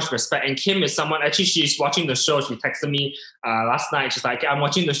with so much respect. And Kim is someone, actually she's watching the show. She texted me last night. She's like, I'm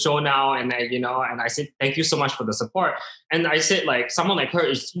watching the show now. And and I said, thank you so much for the support. And I said like, someone like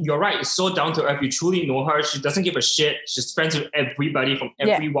her you're right. It's so down to earth. You truly know her. She doesn't give a shit. She's friends with everybody from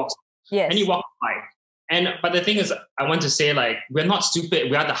every walk. Yes. Any walk of life. But the thing is, I want to say, like, we're not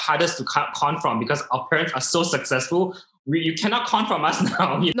stupid. We are the hardest to con from because our parents are so successful. You cannot con from us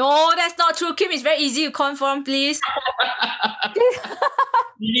now. No, that's not true. Kim, it's very easy to confirm, please.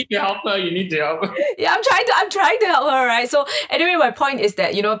 You need to help her. You need to help her. Yeah, I'm trying to help her, right? So anyway, my point is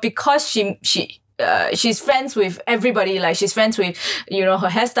that, because she's friends with everybody. Like, she's friends with, her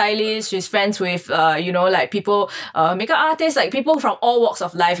hairstylist. She's friends with, like people, makeup artists, like people from all walks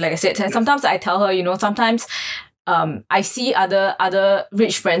of life, like I said. And sometimes I tell her, sometimes I see other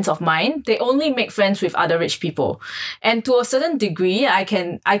rich friends of mine, they only make friends with other rich people. And to a certain degree, I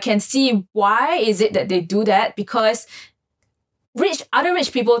can see why is it that they do that, because other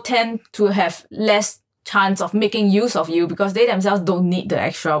rich people tend to have less chance of making use of you because they themselves don't need the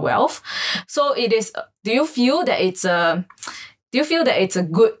extra wealth. So do you feel that it's a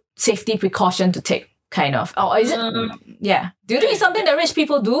good safety precaution to take, kind of? Or is it, yeah. Do you think it's something that rich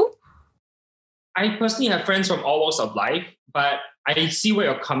people do? I personally have friends from all walks of life, but I see where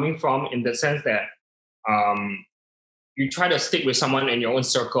you're coming from in the sense that you try to stick with someone in your own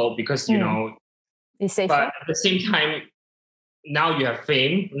circle because, it's safer. But at the same time, now you have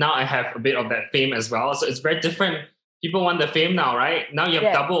fame. Now I have a bit of that fame as well. So it's very different. People want the fame now, right? Now you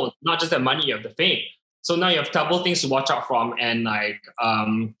have double, not just the money, you have the fame. So now you have double things to watch out from. And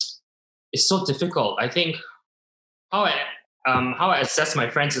it's so difficult. I think how I assess my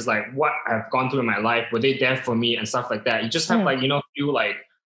friends is like what I've gone through in my life. Were they there for me and stuff like that? You just have few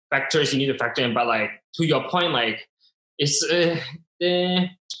factors you need to factor in. But to your point, it's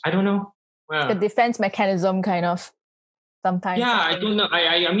I don't know. The defense mechanism, kind of. Sometimes. Yeah, I don't know.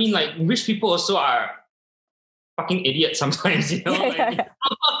 I mean, rich people also are fucking idiots sometimes,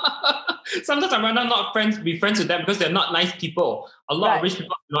 Sometimes I'd rather not be friends with them because they're not nice people. A lot of rich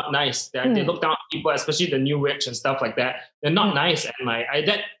people are not nice. They look down on people, especially the new rich and stuff like that. They're not nice. And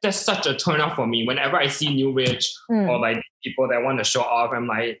that's such a turn off for me. Whenever I see new rich or people that want to show off, I'm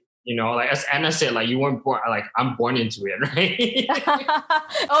like, as Anna said, you weren't born, I'm born into it, right?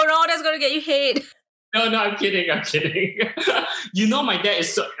 Oh no, that's going to get you hate. No, I'm kidding. My dad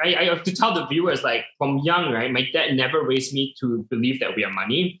is so... I have to tell the viewers, from young, right? My dad never raised me to believe that we have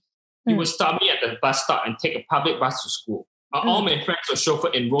money. He would stop me at the bus stop and take a public bus to school. All my friends were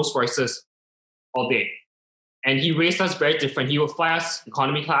chauffeured in Rolls Royces all day. And he raised us very different. He would fly us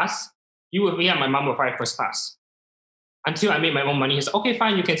economy class. Me and my mom would fly first class. Until I made my own money, he said, okay,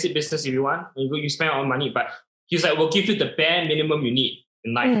 fine, you can sit business if you want. You spend your own money. But he's like, we'll give you the bare minimum you need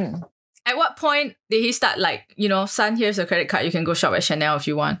in life. At what point did he start son, here's a credit card, you can go shop at Chanel if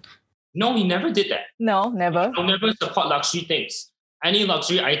you want? No, he never did that. No, never. He'll never support luxury things. Any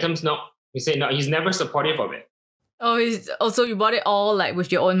luxury items, no. He said no, he's never supportive of it. Oh, also you bought it all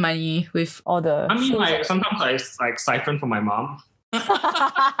with your own money, with all the... I mean, sometimes I siphon from my mom.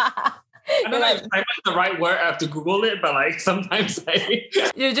 I don't know if siphon is the right word. I have to Google it, but sometimes I...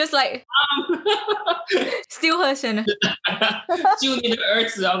 You're just steal her Chanel. 就你的儿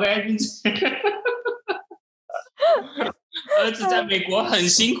子 OK 儿子在美国很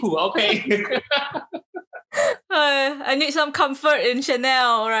辛苦 OK I need some comfort in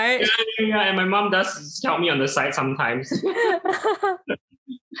Chanel, right? Yeah, and my mom does help me on the side sometimes.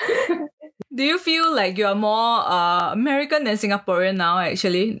 Do you feel like you're more American than Singaporean now,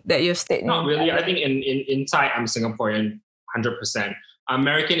 actually, that you've stayed? Not really. I think inside I'm Singaporean 100%.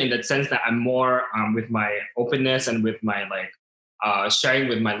 American in the sense that I'm more with my openness and with my sharing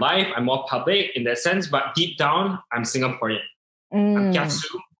with my life. I'm more public in that sense, but deep down I'm Singaporean. I'm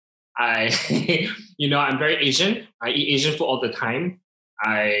Xiaxue. I'm very Asian. I eat Asian food all the time.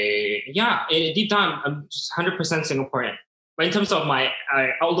 Deep down I'm just 100% Singaporean. But in terms of my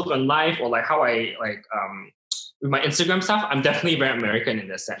outlook on life or how I with my Instagram stuff, I'm definitely very American in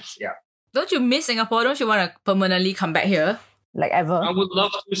that sense. Yeah. Don't you miss Singapore? Don't you want to permanently come back here? Ever? I would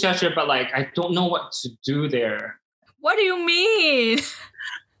love to Xiaxue, but I don't know what to do there. What do you mean?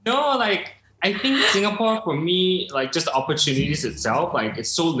 No, I think Singapore for me, just the opportunities itself,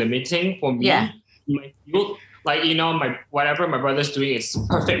 it's so limiting for me. Yeah. My field, my whatever my brother's doing is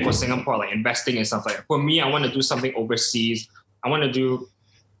perfect for Singapore, investing and stuff like that. For me, I want to do something overseas. I want to do,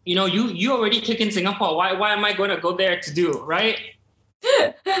 you already taken Singapore. Why am I going to go there to do, right?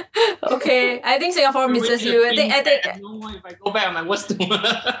 Okay, I think Singapore misses you. I think. No, if I go back, I'm like, what's the...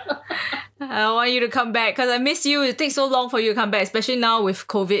 I want you to come back because I miss you. It takes so long for you to come back, especially now with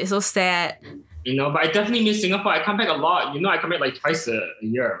COVID. It's so sad. But I definitely miss Singapore. I come back a lot. I come back twice a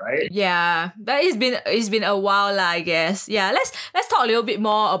year, right? Yeah, but it's been a while, I guess. Yeah, let's talk a little bit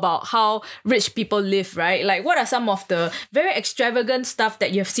more about how rich people live, right? What are some of the very extravagant stuff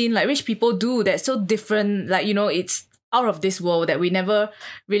that you've seen rich people do that's so different? It's out of this world that we never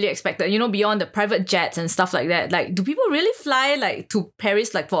really expected. Beyond the private jets and stuff like that. Do people really fly to Paris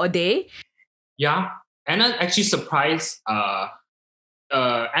for a day? Yeah. Anna actually surprised.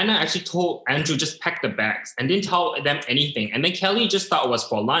 Anna actually told Andrew just pack the bags and didn't tell them anything. And then Kelly just thought it was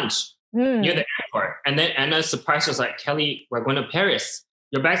for lunch near the airport. And then Anna surprised us like, Kelly, we're going to Paris.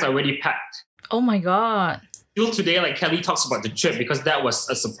 Your bags are already packed. Oh my God. Still today, like Kelly talks about the trip because that was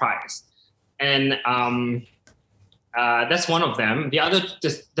a surprise. And that's one of them. The other,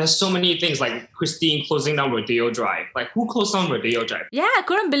 there's so many things like Christine closing down Rodeo Drive. Like who closed down Rodeo Drive? Yeah, I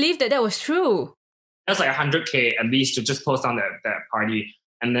couldn't believe that was true. That's like 100K at least to just close down that party.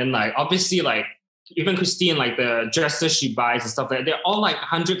 And then like, obviously like even Christine, like the dresses she buys and stuff like that, they're all like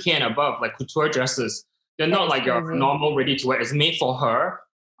 100K and above, like couture dresses. They're not like your normal ready to wear. It's made for her.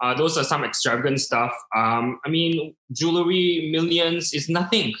 Those are some extravagant stuff. I mean, jewelry, millions is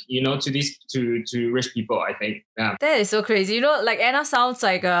nothing, to these to rich people, I think. Yeah. That is so crazy. Like Anna sounds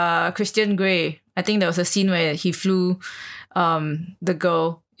like Christian Grey. I think there was a scene where he flew the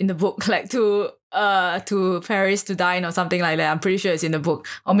girl in the book like to Paris to dine or something like that. I'm pretty sure it's in the book,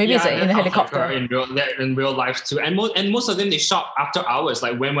 or maybe it's in a helicopter. Like in real life too, and most of them they shop after hours.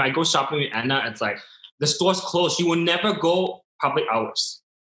 Like when I go shopping with Anna, it's like the store's closed. She will never go public hours.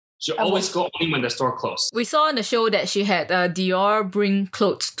 She always go only when the store closed. We saw in the show that she had Dior bring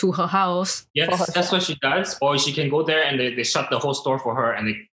clothes to her house. Yes, that's what she does. Or she can go there and they shut the whole store for her and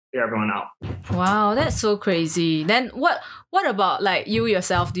they clear everyone out. Wow, that's so crazy. Then what about like you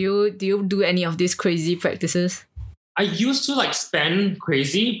yourself? Do you do any of these crazy practices? I used to like spend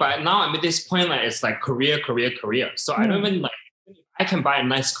crazy, but now I'm at this point like it's like career. So I don't even like, I can buy a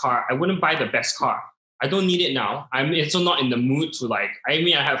nice car. I wouldn't buy the best car. I don't need it now. I'm also not in the mood to like, I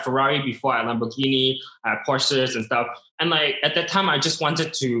had Ferrari before, I had Lamborghini, I had Porsches and stuff. And like at that time, I just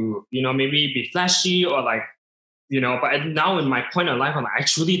wanted to, maybe be flashy or like, but now in my point of life, I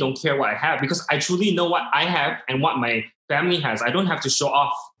truly don't care what I have because I truly know what I have and what my family has. I don't have to show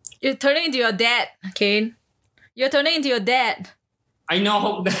off. You're turning into your dad, Kane. You're turning into your dad. I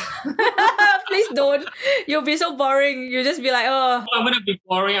know. Please don't. You'll be so boring. You'll just be like, oh. I'm going to be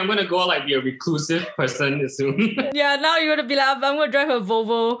boring. I'm going to go like be a reclusive person soon. Yeah, now you're going to be like, I'm going to drive a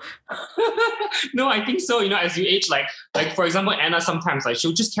Volvo. No, I think so. As you age, like for example, Anna sometimes like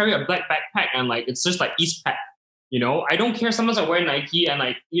she'll just carry a black backpack and like it's just like East Pack. I don't care. Sometimes I wear Nike and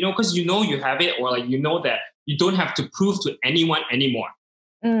like, because you have it or like, that you don't have to prove to anyone anymore.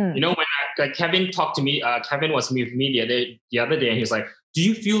 When Kevin talked to me, Kevin was with me the other day and he's like, do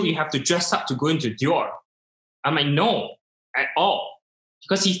you feel you have to dress up to go into Dior? I'm like, no, at all.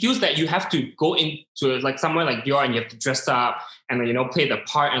 Because he feels that you have to go into like somewhere like Dior and you have to dress up and play the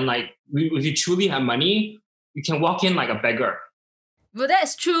part. And like, if you truly have money, you can walk in like a beggar. Well,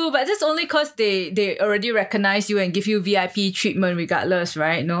 that's true, but that's only because they already recognize you and give you VIP treatment regardless,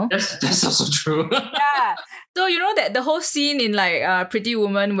 right? No? That's also true. Yeah. So that the whole scene in like Pretty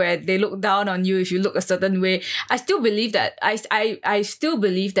Woman where they look down on you if you look a certain way, I still believe that. I still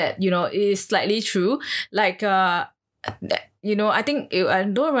believe that, it is slightly true. Like, I think, I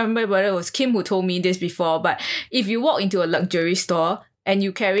don't remember whether it was Kim who told me this before, but if you walk into a luxury store, and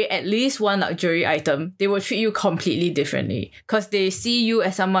you carry at least one luxury item, they will treat you completely differently because they see you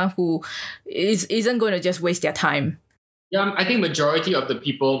as someone who isn't going to just waste their time. Yeah, I think majority of the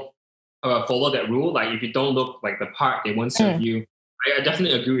people follow that rule. Like if you don't look like the part, they won't serve you. I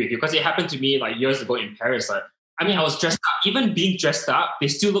definitely agree with you because it happened to me like years ago in Paris. Like, I was dressed up. Even being dressed up, they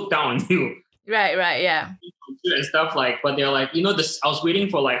still look down on you. Right, yeah. And stuff like, but they're like, this. I was waiting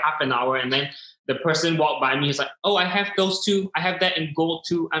for like half an hour and then the person walked by me. He's like, "Oh, I have those too. I have that in gold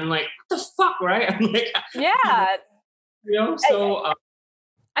too." I'm like, "What the fuck, right?" I'm like, yeah. So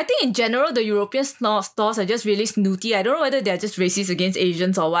I think in general the European stores are just really snooty. I don't know whether they're just racist against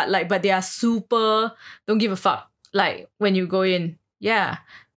Asians or what. Like, but they are super don't give a fuck. Like when you go in, yeah.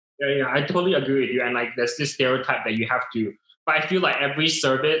 Yeah, I totally agree with you. And like, there's this stereotype that you have to. But I feel like every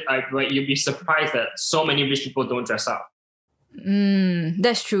service, like you'd be surprised that so many rich people don't dress up.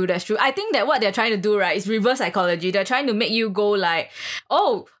 That's true. I think that what they're trying to do, right, is reverse psychology. They're trying to make you go like,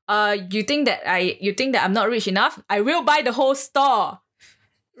 oh, you think that I'm not rich enough? I will buy the whole store.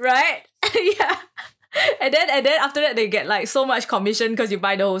 Right? Yeah. And then after that they get like so much commission because you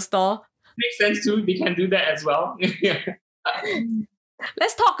buy the whole store. Makes sense too. They can do that as well.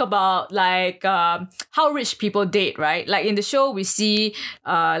 Let's talk about like how rich people date, right? Like in the show, we see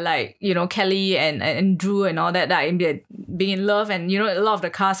Kelly and Drew and all that being in love, and a lot of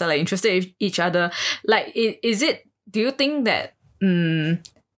the cast are like interested in each other. Like, do you think that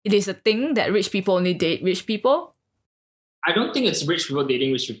it is a thing that rich people only date rich people? I don't think it's rich people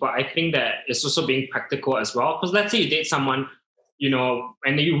dating rich people. I think that it's also being practical as well. Because let's say you date someone,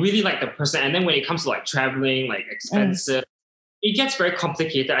 and you really like the person, and then when it comes to like traveling, like expensive. it gets very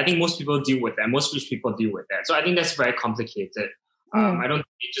complicated. I think most people deal with that. Most rich people deal with that. So I think that's very complicated. I don't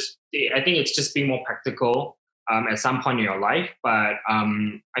think I think it's just being more practical at some point in your life. But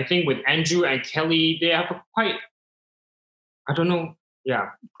I think with Andrew and Kelly, they have a quite, I don't know. Yeah.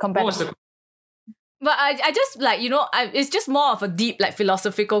 What was the But I just like, it's just more of a deep, like,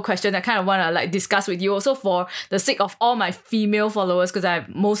 philosophical question I kind of want to like discuss with you also for the sake of all my female followers, because I have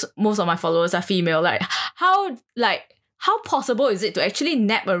most of my followers are female. Like, how possible is it to actually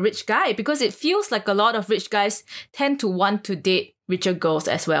nab a rich guy? Because it feels like a lot of rich guys tend to want to date richer girls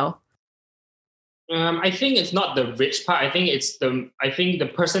as well. I think it's not the rich part. I think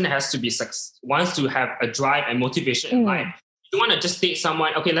the person has to be wants to have a drive and motivation in life. You don't want to just date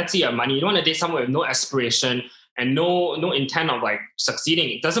someone. Okay, let's say you have money. You don't want to date someone with no aspiration and no intent of like succeeding.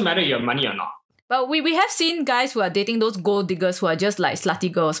 It doesn't matter you have money or not. But we have seen guys who are dating those gold diggers who are just like slutty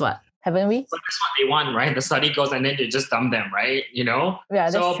girls. What? Haven't we? But that's what they want, right? The slutty girls, and then they just dump them, right? Yeah,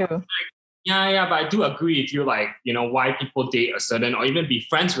 that's true. Like, yeah, but I do agree with you. Like, why people date a certain or even be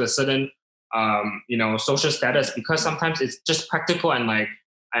friends with a certain social status, because sometimes it's just practical and like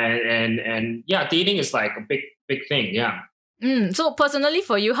and yeah, dating is like a big thing. Yeah. So personally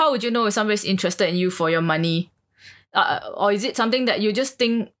for you, how would you know if somebody's interested in you for your money? Or is it something that you just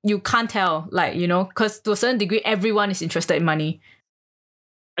think you can't tell? Like, because to a certain degree, everyone is interested in money.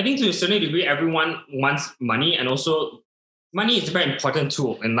 I think to a certain degree, everyone wants money, and also money is a very important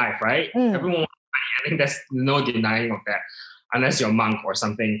tool in life, right? Everyone wants money. I think there's no denying of that, unless you're a monk or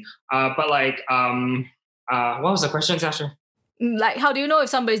something. But like, what was the question, Xiaxue? Like, how do you know if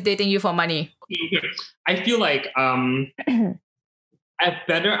somebody's dating you for money? I feel like I have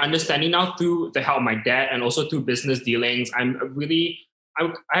better understanding now through the help of my dad and also through business dealings.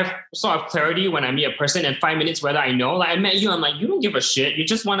 I have sort of clarity when I meet a person in 5 minutes whether I know. Like, I met you, I'm like, you don't give a shit. You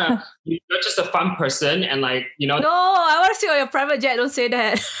just wanna, you're just a fun person, and like, No, I want to see on your private jet. Don't say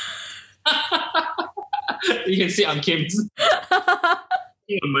that. You can see on Kim's.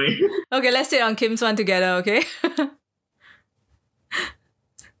 Okay, let's sit on Kim's one together. Okay.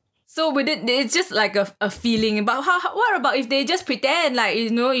 So with it, it's just like a feeling. But what about if they just pretend? Like,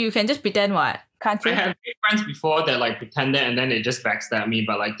 you can just pretend what? Can't you? I have friends before that like pretended and then they just backstab me.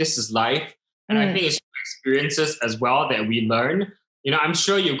 But like, this is life. And I think it's experiences as well that we learn. I'm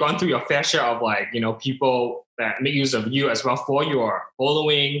sure you've gone through your fair share of like, people that make use of you as well for your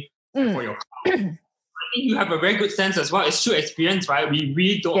following, and for your clout. I think you have a very good sense as well. It's true experience, right? We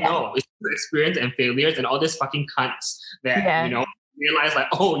really don't know. It's true experience and failures and all these fucking cunts that, realize like,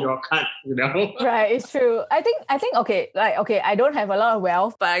 oh, you're a cunt, Right, it's true. I think okay, I don't have a lot of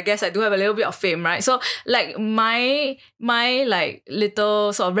wealth, but I guess I do have a little bit of fame, right? So like my like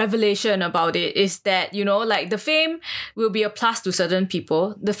little sort of revelation about it is that, like the fame will be a plus to certain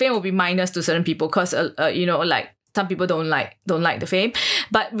people. The fame will be minus to certain people because like some people don't like the fame.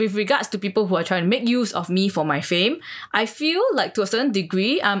 But with regards to people who are trying to make use of me for my fame, I feel like to a certain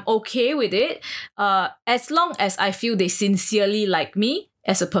degree, I'm okay with it as long as I feel they sincerely like me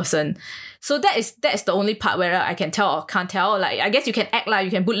as a person. So that is the only part where I can tell or can't tell. Like, I guess you can act like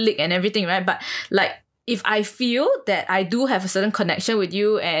you can bootlick and everything, right? But like, if I feel that I do have a certain connection with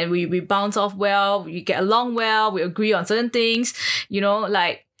you and we bounce off well, we get along well, we agree on certain things,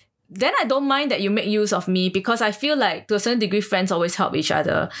 like, then I don't mind that you make use of me, because I feel like to a certain degree, friends always help each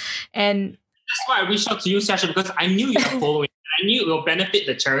other. And that's why I reached out to you, Xiaxue, because I knew you were following. I knew it will benefit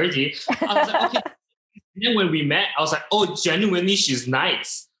the charity. I was like, okay. And then when we met, I was like, oh, genuinely, she's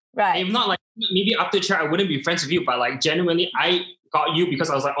nice. Right. If not, like, maybe after charity, I wouldn't be friends with you, but like, genuinely, I got you because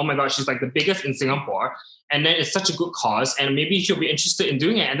I was like, oh my God, she's like the biggest in Singapore. And then it's such a good cause, and maybe she'll be interested in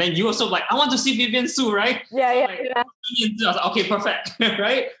doing it. And then you also like, I want to see Vivian Su, right? Yeah. I was like, okay, perfect,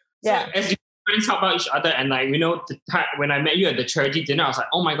 right? Yeah. So as your friends help out each other, and like, when I met you at the charity dinner, I was like,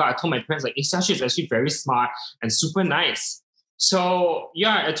 oh my God, I told my friends like, Xiaxue is actually very smart and super nice. So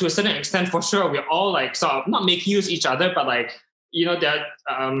yeah, to a certain extent, for sure, we're all like sort of not making use of each other, but like, that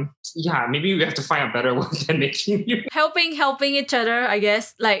maybe we have to find a better word than making use. Helping each other, I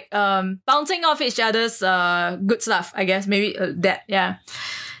guess. Like bouncing off each other's good stuff, I guess. Maybe that,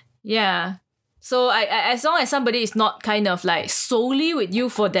 yeah. So I as long as somebody is not kind of like solely with you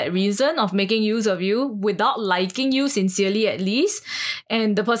for that reason of making use of you without liking you sincerely at least,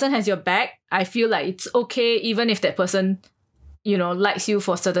 and the person has your back, I feel like it's okay even if that person, likes you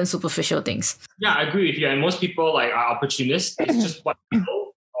for certain superficial things. Yeah, I agree with you. And most people like are opportunists. It's just what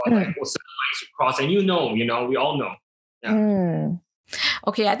people or like what certain lines you cross, and we all know. Yeah.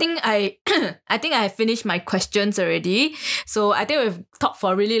 Okay, I think I have finished my questions already. So I think we've talked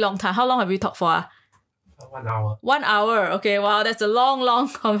for a really long time. How long have we talked for? 1 hour. 1 hour. Okay, wow, that's a long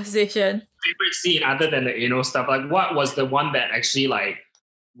conversation. favorite scene other than the anal stuff? Like, what was the one that actually like,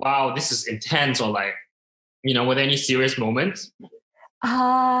 wow, this is intense, or like, were there any serious moments?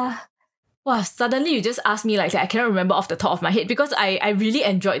 Wow, suddenly you just asked me like that. I cannot remember off the top of my head because I really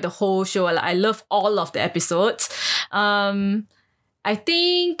enjoyed the whole show. Like, I love all of the episodes. I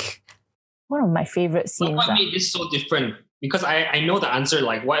think one of my favorite scenes. What made this so different? Because I know the answer,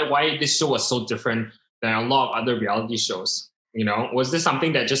 like why this show was so different than a lot of other reality shows. Was this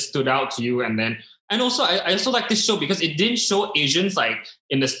something that just stood out to you? And also I also like this show because it didn't show Asians like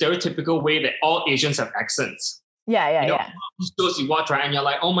in the stereotypical way that all Asians have accents. Yeah. Shows you watch, right, and you're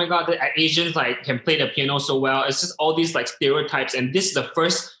like, oh my god, the Asians like can play the piano so well. It's just all these like stereotypes, and this is the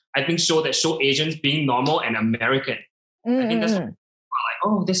first, I think, show that show Asians being normal and American. I think that's what people are like,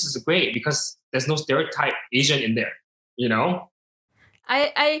 oh, this is great because there's no stereotype Asian in there.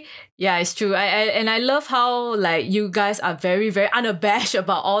 Yeah, it's true. I love how like you guys are very, very unabashed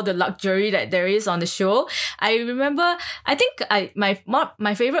about all the luxury that there is on the show. I remember, I think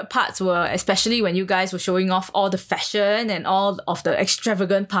my favorite parts were especially when you guys were showing off all the fashion and all of the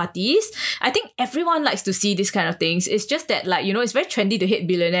extravagant parties. I think everyone likes to see these kind of things. It's just that like, it's very trendy to hate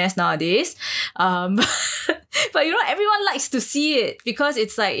billionaires nowadays. But everyone likes to see it because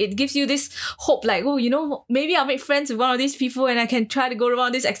it's like, it gives you this hope like, oh, maybe I'll make friends with one of these people and I can try to go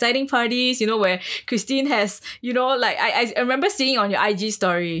around these exciting parties, where Christine has, like I remember seeing on your IG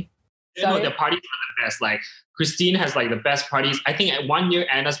story. The parties are the best. Like Christine has like the best parties. I think at 1 year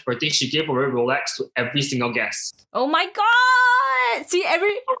Anna's birthday, she gave away Rolex to every single guest. Oh my god! See,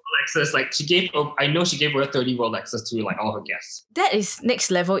 Rolexes, like I know she gave away 30 Rolexes to like all her guests. That is next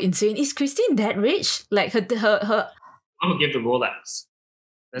level insane. Is Christine that rich? Like her who gave the Rolex?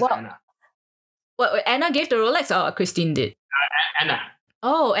 That's Anna. What, Anna gave the Rolex or Christine did? Anna.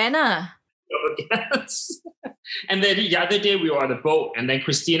 Oh, Anna. Yes. And then the other day we were on the boat, and then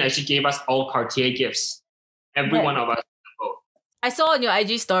Christine actually gave us all Cartier gifts. Every one of us on the boat. I saw on your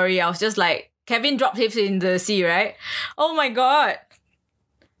IG story, I was just like, Kevin dropped his in the sea, right? Oh my god.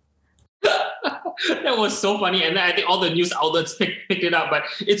 That was so funny. And then I think all the news outlets picked it up. But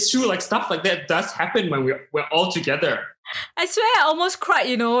it's true, like stuff like that does happen when we're all together. I swear I almost cried,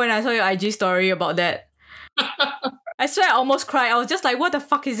 when I saw your IG story about that. I swear I almost cried. I was just like, what the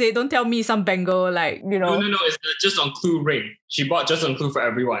fuck is it? Don't tell me some bangle, like, No, it's the Just on Clue ring. She bought Just on Clue for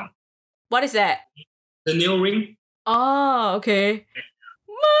everyone. What is that? The nail ring. Oh, okay.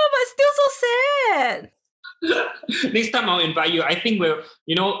 Mom, but still so sad. Next time I'll invite you. I think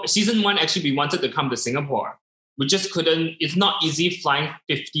season 1 actually we wanted to come to Singapore. We just couldn't. It's not easy flying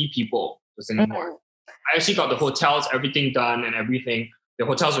 50 people to Singapore. I actually got the hotels, everything done and everything. The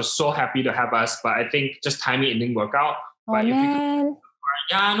hotels were so happy to have us, but I think just timing it didn't work out. But man.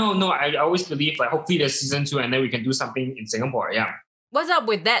 I always believe like hopefully there's season 2 and then we can do something in Singapore. Yeah. What's up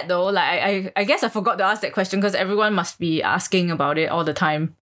with that though? Like I guess I forgot to ask that question because everyone must be asking about it all the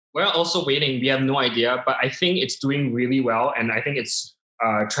time. We're also waiting. We have no idea, but I think it's doing really well, and I think it's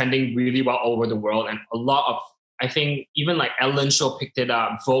trending really well all over the world. And a lot of, I think even like Ellen Show picked it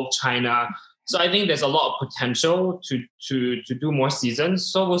up, Vogue China. So I think there's a lot of potential to do more seasons.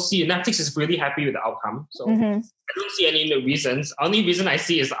 So we'll see. Netflix is really happy with the outcome. So I don't see any reasons. Only reason I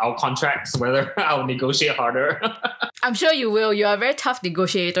see is our contracts, whether I'll negotiate harder. I'm sure you will. You're a very tough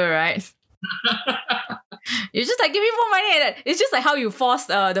negotiator, right? You're just like, give me more money. It's just like how you forced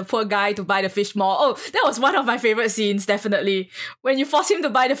the poor guy to buy the fish mall. Oh, that was one of my favorite scenes, definitely. When you force him to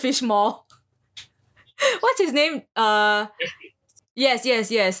buy the fish mall. What's his name?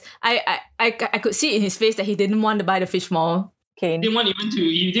 Yes. I could see in his face that he didn't want to buy the fish mall. Kane. He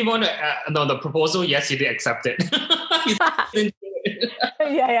didn't want to, the proposal, yes, he did accept it.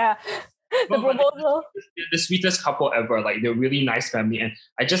 Yeah. The proposal. The sweetest couple ever. Like, they're really nice family. And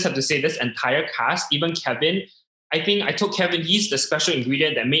I just have to say, this entire cast, even Kevin, I think I told Kevin he's the special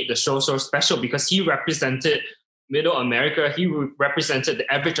ingredient that made the show so special because he represented Middle America. He represented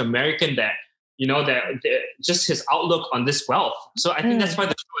the average American that, just his outlook on this wealth. So I think that's why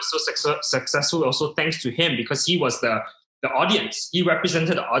the show is so successful also thanks to him, because he was the audience. He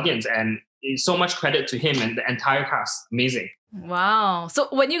represented the audience, and so much credit to him and the entire cast. Amazing. Wow. So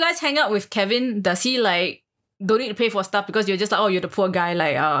when you guys hang out with Kevin, does he like don't need to pay for stuff because you're just like, oh, you're the poor guy,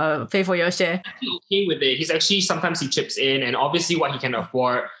 like pay for your share? He's okay with it. He's actually, sometimes he chips in, and obviously what he can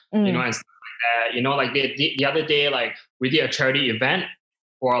afford, and stuff like that. Like the other day, like we did a charity event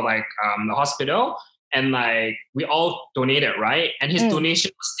for like the hospital, and like we all donated, right? And his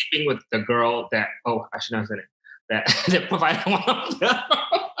donation was sleeping with the girl that, I shouldn't have said it, that provided one of the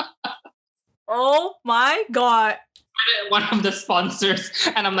oh my god. One of the sponsors.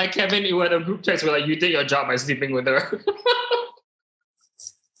 And I'm like, Kevin, you were the group text, we're like, you did your job by sleeping with her.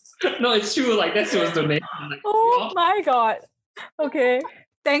 No, it's true. Like that was the name. Like, Oh my god. Okay.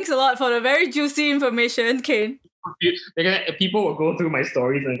 Thanks a lot for the very juicy information, Kane. People will go through my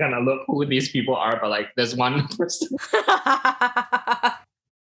stories and kind of look who these people are, but like there's one person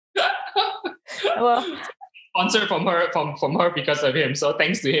Well, sponsored from her because of him. So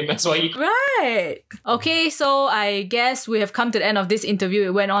thanks to him as well. Right. Okay, so I guess we have come to the end of this interview.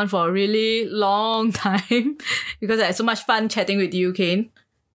 It went on for a really long time because I had so much fun chatting with you, Kane.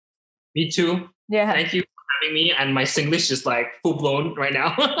 Me too. yeah. Thank you for having me. And my Singlish is like full blown right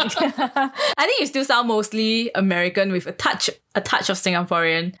now. I think you still sound mostly American with a touch of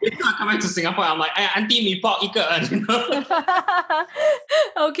Singaporean. When I come back to Singapore, I'm like, auntie, me pop 一个, you know?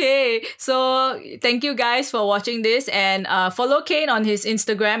 Okay, so thank you guys for watching this and follow Kane on his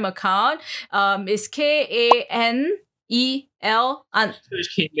Instagram account. It's KANEL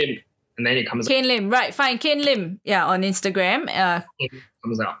Search Kane Lim, and then it comes Kane Lim, right? Fine, Kane Lim. Yeah, on Instagram.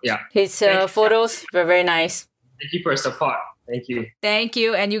 comes out. Yeah. His photos were very nice. Thank you for your support. Thank you. Thank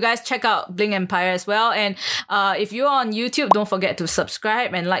you. And you guys check out Bling Empire as well. And if you're on YouTube, don't forget to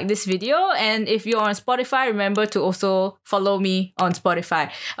subscribe and like this video. And if you're on Spotify, remember to also follow me on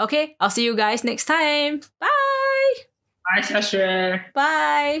Spotify. Okay, I'll see you guys next time. Bye. Bye, Xiaxue.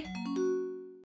 Bye.